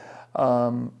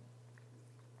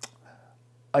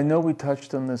 I know we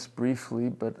touched on this briefly,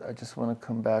 but I just want to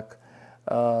come back.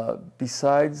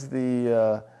 Besides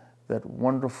that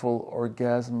wonderful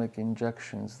orgasmic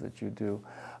injections that you do,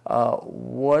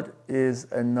 what is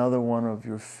another one of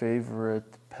your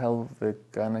favorite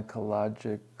pelvic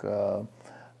gynecologic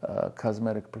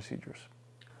cosmetic procedures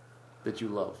that you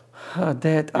love?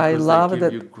 I love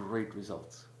that. Give you great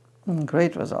results.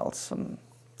 Great results.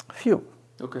 Few.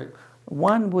 Okay.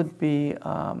 One would be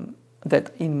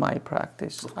that in my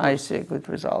practice, I see good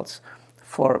results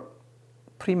for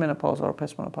premenopausal or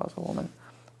postmenopausal women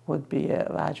would be a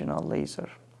vaginal laser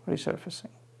resurfacing.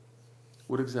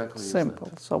 What exactly is Simple.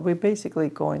 that? So we basically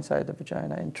go inside the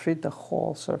vagina and treat the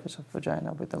whole surface of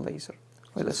vagina with a laser.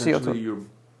 With a essentially you're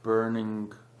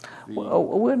burning the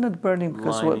we're not burning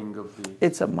because lining of the...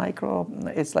 it's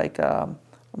like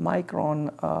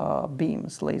micron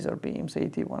beams, laser beams,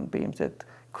 81 beams that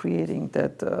creating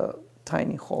that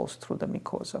tiny holes through the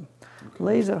mucosa. Okay.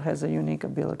 Laser has a unique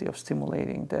ability of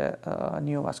stimulating the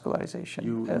neovascularization.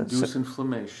 You induce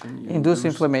inflammation. You induce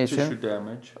inflammation. Tissue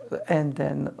damage. And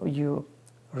then you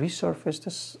resurface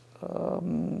this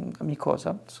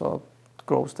mucosa, so it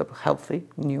grows the healthy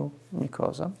new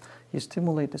mucosa. You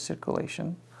stimulate the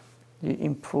circulation. You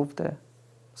improve the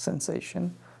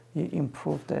sensation. You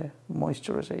improve the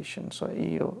moisturization, so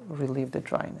you relieve the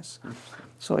dryness.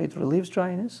 So it relieves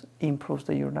dryness, improves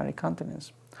the urinary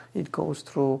continence. It goes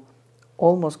through,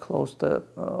 almost close the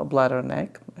bladder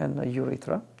neck and the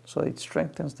urethra, so it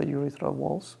strengthens the urethral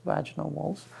walls, vaginal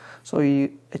walls. So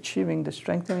you achieving the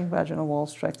strengthening vaginal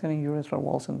walls, strengthening urethral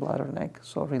walls and bladder neck,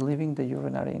 so relieving the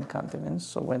urinary incontinence,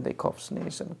 so when they cough,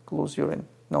 sneeze, and lose urine,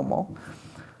 no more.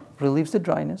 Relieves the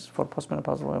dryness for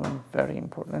postmenopausal women, very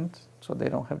important, so they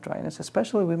don't have dryness,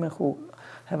 especially women who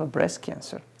have a breast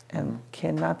cancer and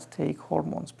cannot take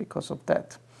hormones because of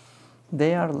that.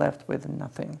 They are left with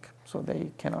nothing, so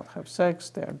they cannot have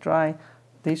sex, they are dry.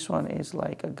 This one is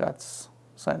like a God's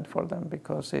sign for them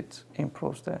because it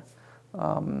improves the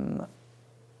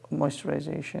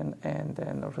moisturization and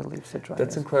then relieves the dryness.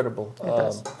 That's incredible. It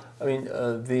does. I mean,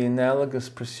 the analogous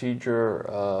procedure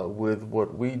with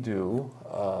what we do,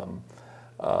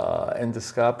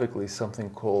 endoscopically, something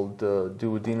called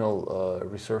duodenal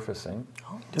resurfacing.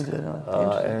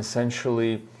 And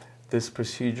essentially, this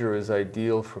procedure is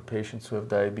ideal for patients who have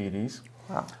diabetes.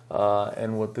 Wow.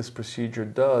 And what this procedure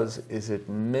does is it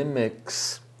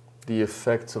mimics the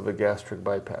effects of a gastric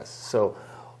bypass. So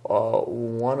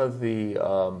one of the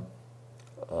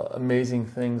amazing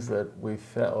things that we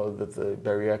found, that the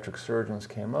bariatric surgeons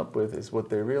came up with, is what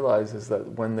they realize is that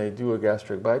when they do a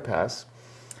gastric bypass,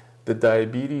 the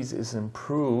diabetes is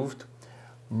improved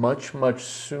much, much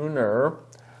sooner,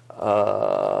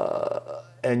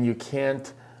 and you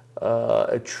can't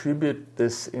attribute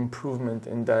this improvement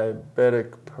in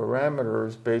diabetic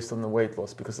parameters based on the weight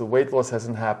loss, because the weight loss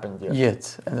hasn't happened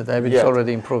yet. And the diabetes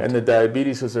already improved. And the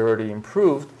diabetes is already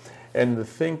improved, and the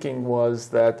thinking was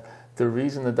that the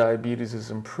reason the diabetes is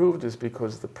improved is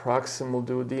because the proximal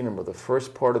duodenum, or the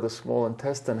first part of the small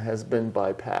intestine, has been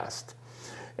bypassed.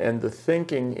 And the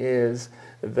thinking is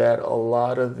that a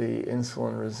lot of the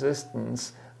insulin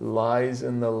resistance lies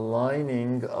in the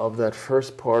lining of that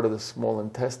first part of the small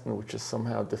intestine, which is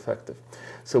somehow defective.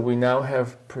 So we now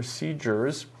have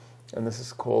procedures, and this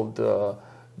is called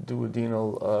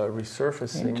duodenal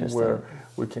resurfacing, where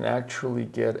we can actually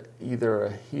get either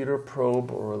a heater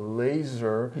probe or a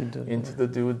laser into the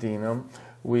duodenum.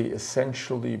 We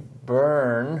essentially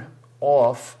burn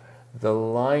off the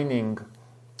lining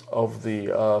of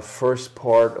the first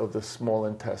part of the small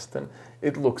intestine.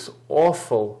 It looks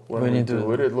awful when we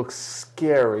do it. It looks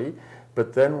scary.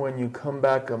 But then when you come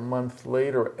back a month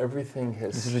later, everything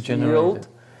has healed,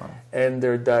 and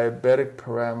their diabetic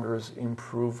parameters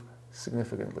improve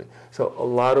significantly. So a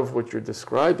lot of what you're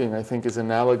describing, I think, is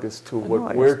analogous to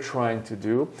what we're trying to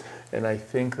do. And I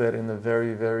think that in the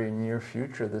very, very near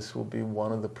future, this will be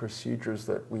one of the procedures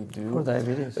that we do. For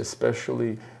diabetes.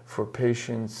 Especially for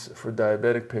patients, for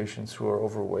diabetic patients who are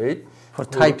overweight. For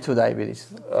type 2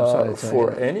 diabetes.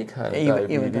 For any kind of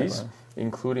diabetes, even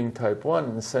including type 1.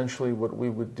 And essentially what we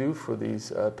would do for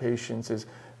these patients is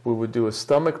we would do a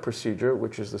stomach procedure,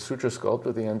 which is the suture sculpt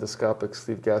with the endoscopic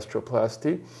sleeve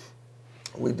gastroplasty.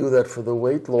 We do that for the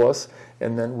weight loss,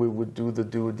 and then we would do the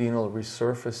duodenal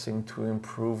resurfacing to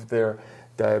improve their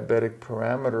diabetic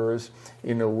parameters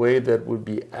in a way that would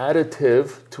be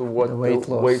additive to what the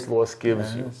weight loss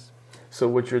gives you. So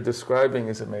what you're describing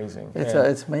is amazing.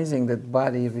 It's amazing that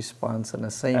body responds in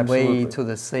the same way to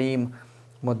the same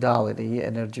modality,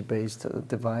 energy-based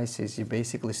devices. You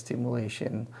basically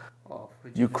stimulation.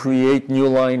 You create new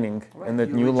lining, and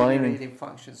that new lining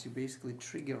functions. You basically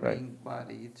triggering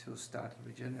body to start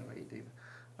regenerative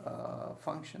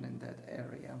function in that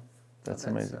area. That's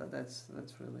amazing.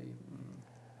 That's really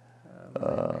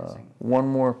amazing. One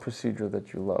more procedure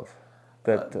that you love,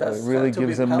 that really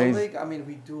gives amazing. I mean,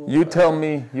 we do. You tell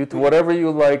me, whatever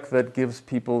you like that gives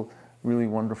people really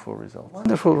wonderful results.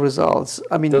 Wonderful results.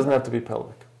 I mean, it doesn't have to be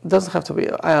pelvic. Doesn't have to be.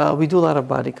 We do a lot of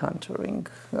body contouring.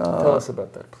 Tell us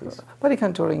about that, please. Body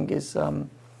contouring is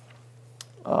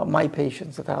my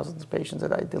patients, the thousands of patients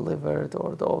that I delivered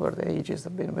or over the ages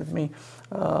have been with me.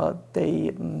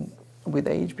 They, with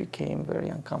age, became very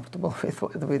uncomfortable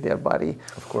with their body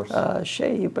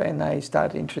shape, and I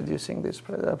started introducing these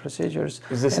procedures.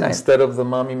 Is this instead of the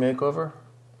mommy makeover?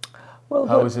 Well,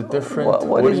 how is it different?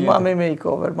 What is mommy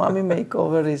makeover? Mommy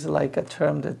makeover is like a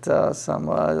term that some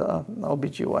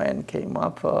OBGYN came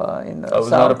up in I was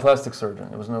not a plastic surgeon.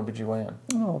 It was an OBGYN.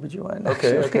 No, OBGYN.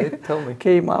 Okay, tell me.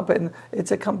 Came up, and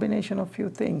it's a combination of few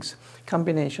things.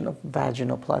 Combination of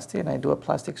vaginoplasty, and I do a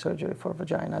plastic surgery for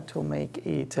vagina to make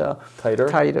it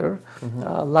tighter.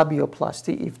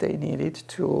 Labioplasty, if they need it,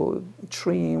 to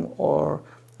trim or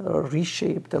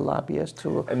reshape the labias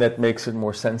to. And that makes it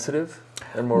more sensitive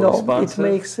and more responsive? No,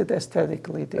 it makes it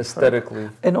aesthetically different. Aesthetically.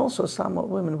 And also some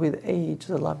women with age,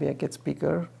 the labia gets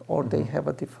bigger or they have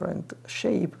a different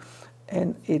shape,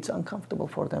 and it's uncomfortable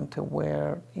for them to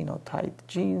wear, tight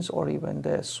jeans or even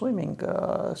the swimming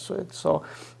suit. So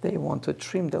they want to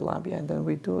trim the labia, and then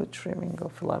we do a trimming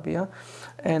of labia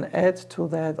and add to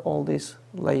that all this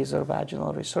laser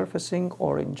vaginal resurfacing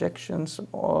or injections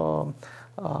or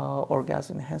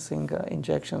orgasm enhancing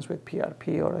injections with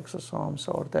PRP or exosomes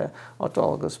or the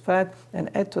autologous fat,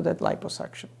 and add to that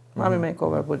liposuction. Mommy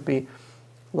makeover would be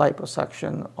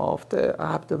liposuction of the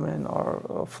abdomen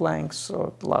or flanks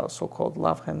or so-called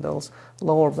love handles,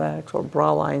 lower backs or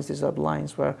bra lines. These are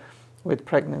lines where with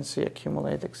pregnancy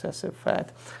accumulate excessive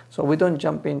fat. So we don't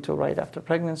jump into right after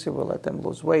pregnancy. We'll let them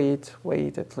lose weight,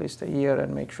 wait at least a year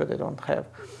and make sure they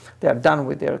are done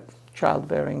with their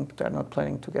childbearing. They're not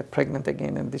planning to get pregnant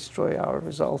again and destroy our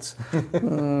results.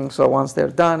 So once they're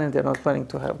done and they're not planning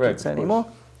to have kids anymore,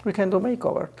 we can do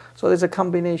makeover. So there's a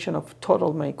combination of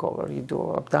total makeover. You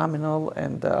do abdominal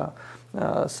and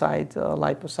side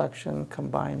liposuction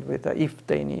combined with, if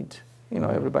they need,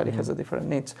 everybody has a different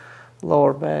needs,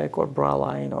 lower back or bra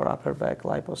line or upper back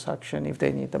liposuction, if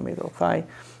they need the middle thigh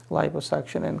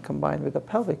liposuction, and combined with the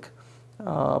pelvic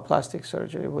plastic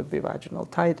surgery would be vaginal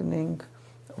tightening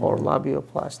or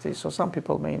labioplasty. So some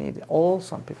people may need all,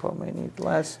 some people may need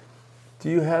less. Do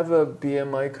you have a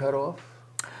BMI cutoff?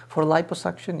 For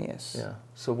liposuction, yes. Yeah.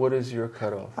 So what is your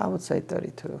cutoff? I would say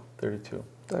 32. 32.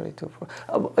 32.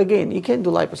 Again, you can do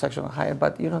liposuction higher,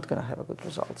 but you're not going to have good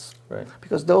results. Right.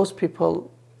 Because those people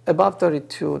above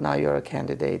 32, now you're a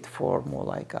candidate for more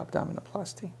like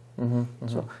abdominoplasty.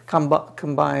 So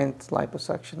combined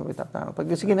liposuction with abdominal,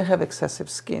 because you're going to have excessive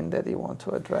skin that you want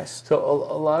to address. So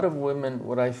a lot of women,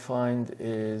 what I find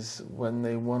is when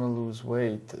they want to lose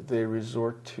weight, they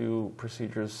resort to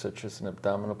procedures such as an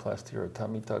abdominoplasty or a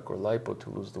tummy tuck or lipo to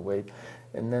lose the weight,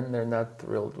 and then they're not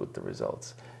thrilled with the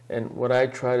results. And what I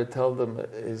try to tell them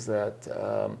is that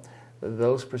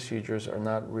those procedures are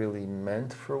not really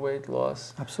meant for weight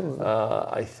loss. Absolutely.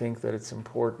 I think that it's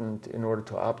important, in order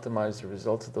to optimize the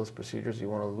results of those procedures, you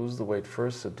want to lose the weight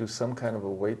first, so do some kind of a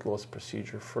weight loss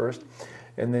procedure first,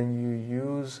 and then you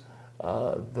use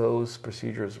those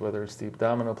procedures, whether it's the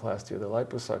abdominoplasty or the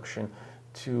liposuction,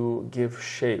 to give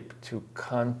shape, to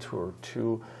contour,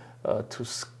 to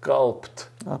sculpt.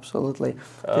 Absolutely.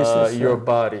 Your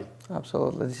body.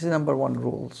 Absolutely. This is number one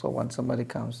rule. So when somebody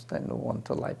comes and want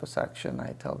a liposuction,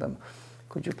 I tell them,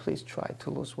 could you please try to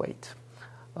lose weight?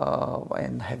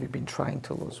 and have you been trying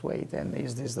to lose weight, and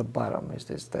is this the bottom,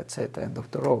 that's it, end of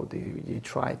the road, you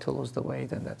try to lose the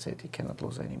weight and that's it, you cannot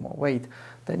lose any more weight,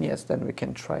 then yes, then we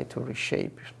can try to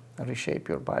reshape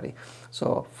your body.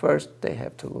 So first they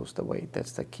have to lose the weight,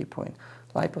 that's the key point.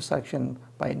 Liposuction,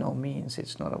 by no means,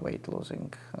 it's not a weight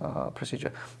losing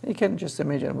procedure. You can just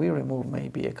imagine we remove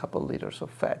maybe a couple liters of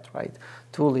fat, right?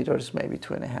 2 liters, maybe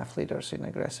 2.5 liters in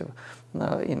aggressive,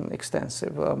 in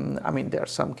extensive. I mean, there are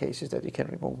some cases that you can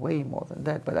remove way more than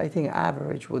that, but I think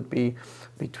average would be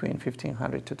between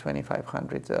 1,500 to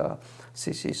 2,500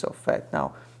 cc's of fat.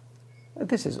 Now,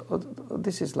 this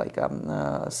is like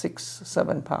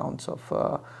 6-7 pounds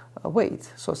of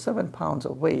weight. So 7 pounds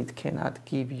of weight cannot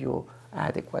give you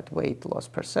adequate weight loss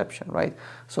perception, right?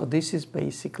 So this is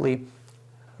basically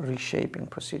reshaping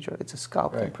procedure. It's a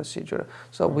sculpting procedure.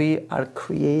 So we are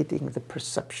creating the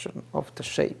perception of the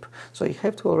shape. So you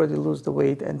have to already lose the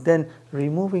weight, and then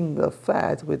removing the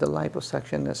fat with the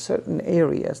liposuction in certain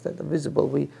areas that are visible,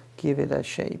 we give it a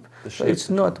shape. So it's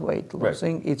not weight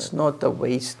losing. It's not the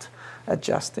waist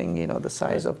adjusting, the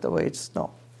size of the weights.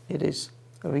 No, it is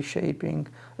reshaping.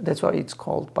 That's why it's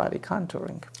called body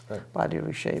contouring, body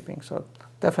reshaping. So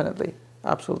definitely,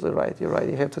 absolutely right. You're right.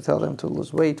 You have to tell them to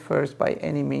lose weight first by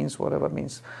any means, whatever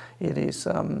means it is,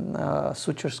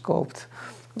 suture sculpt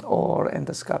or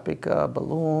endoscopic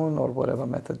balloon or whatever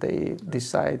method they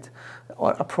decide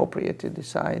or appropriate to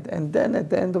decide. And then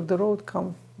at the end of the road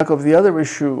come. Yakov, the other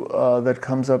issue that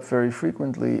comes up very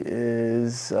frequently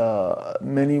is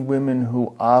many women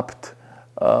who opt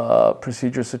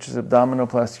procedures such as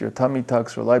abdominoplasty or tummy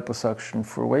tucks or liposuction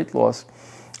for weight loss.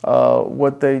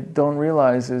 What they don't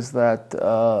realize is that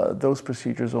those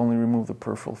procedures only remove the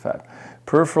peripheral fat.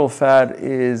 Peripheral fat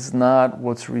is not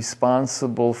what's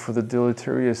responsible for the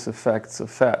deleterious effects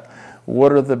of fat.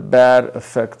 What are the bad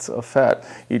effects of fat?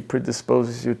 It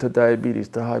predisposes you to diabetes,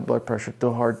 to high blood pressure,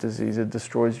 to heart disease. It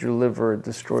destroys your liver. It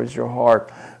destroys your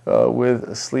heart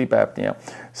with sleep apnea.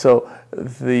 So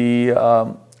the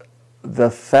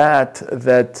fat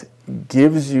that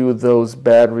gives you those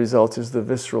bad results is the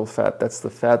visceral fat. That's the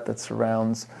fat that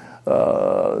surrounds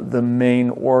the main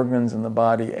organs in the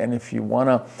body. And if you want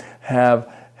to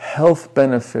have health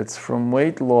benefits from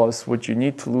weight loss, what you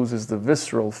need to lose is the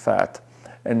visceral fat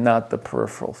and not the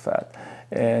peripheral fat.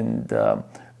 And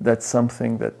that's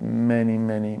something that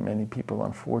many people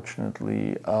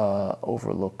unfortunately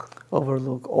overlook,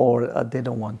 or they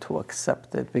don't want to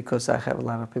accept it, because I have a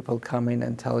lot of people come in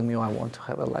and telling me, I want to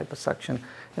have a liposuction,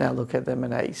 and I look at them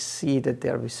and I see that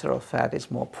their visceral fat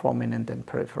is more prominent than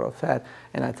peripheral fat,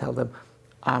 and I tell them,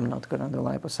 I'm not going to do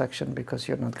liposuction because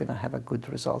you're not going to have a good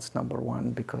results, number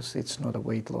one, because it's not a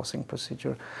weight lossing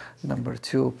procedure. Number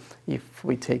two, if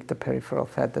we take the peripheral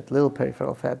fat, that little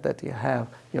peripheral fat that you have,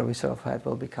 your visceral fat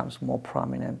will become more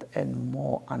prominent and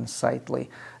more unsightly.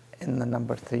 And the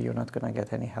number three, you're not going to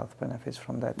get any health benefits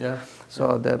from that.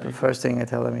 So the first thing I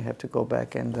tell them, you have to go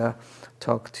back and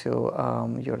talk to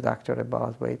your doctor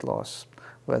about weight loss,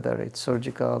 whether it's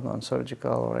surgical,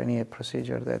 non-surgical, or any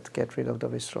procedure that get rid of the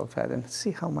visceral fat, and see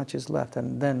how much is left,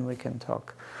 and then we can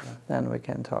talk.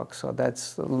 So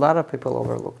that's, a lot of people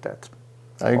overlook that,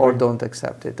 or don't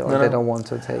accept it, or they don't want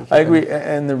to take it. I agree,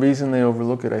 and the reason they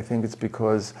overlook it, I think it's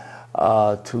because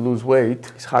to lose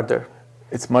weight, it's harder.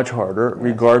 It's much harder,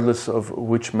 regardless of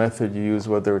which method you use,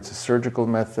 whether it's a surgical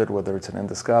method, whether it's an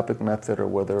endoscopic method, or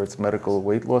whether it's medical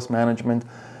weight loss management.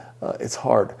 It's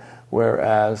hard.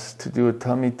 Whereas to do a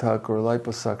tummy tuck or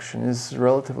liposuction is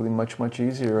relatively much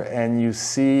easier, and you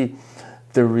see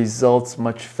the results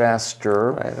much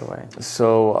faster. Right away.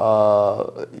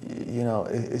 So,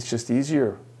 it's just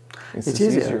easier. It's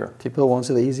easier. People want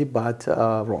it easy, but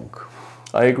wrong.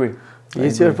 I agree.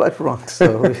 Easier, but wrong.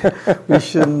 So we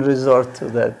shouldn't resort to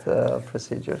that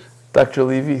procedure. Dr.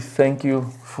 Levy, thank you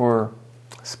for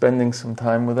spending some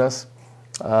time with us.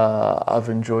 I've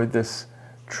enjoyed this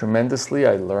tremendously.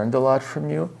 I learned a lot from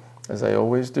you, as I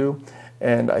always do,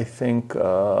 and I think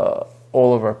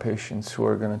all of our patients who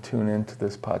are going to tune into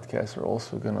this podcast are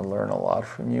also going to learn a lot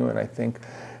from you. And I think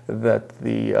that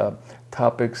the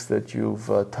topics that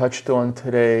you've touched on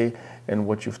today and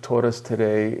what you've taught us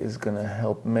today is going to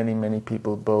help many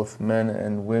people, both men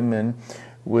and women,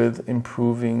 with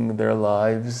improving their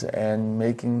lives and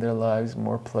making their lives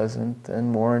more pleasant and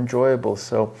more enjoyable.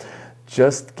 So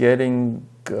just getting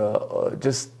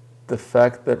just the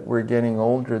fact that we're getting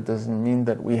older doesn't mean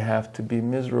that we have to be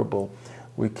miserable.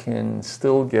 We can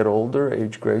still get older,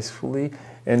 age gracefully,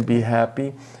 and be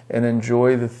happy and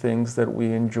enjoy the things that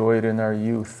we enjoyed in our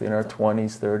youth, in our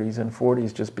 20s, 30s, and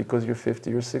 40s. Just because you're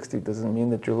 50 or 60 doesn't mean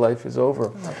that your life is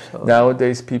over. Absolutely.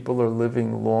 Nowadays, people are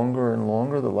living longer and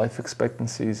longer. The life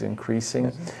expectancy is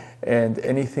increasing. And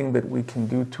anything that we can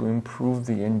do to improve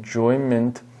the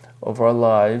enjoyment of our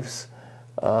lives,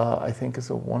 I think is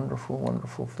a wonderful,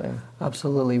 wonderful thing.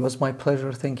 Absolutely. It was my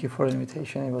pleasure. Thank you for the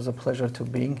invitation. It was a pleasure to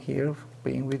being here,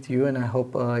 being with you, and I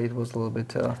hope it was a little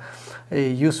bit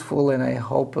useful, and I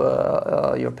hope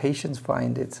your patients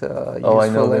find it useful I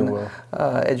know they and will.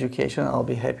 education. I'll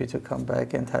be happy to come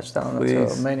back and touch down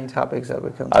on many topics that we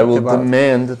can talk I will about.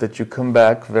 demand that you come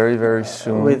back very, very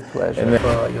soon. With pleasure. And if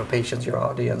your patients, your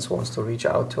audience wants to reach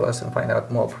out to us and find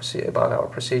out more about our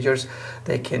procedures,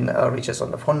 they can reach us on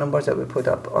the phone numbers that we put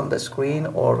up on the screen,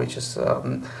 or reach us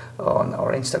on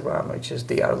our Instagram, which is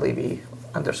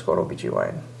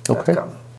drlevy_OBGYN.com. Okay.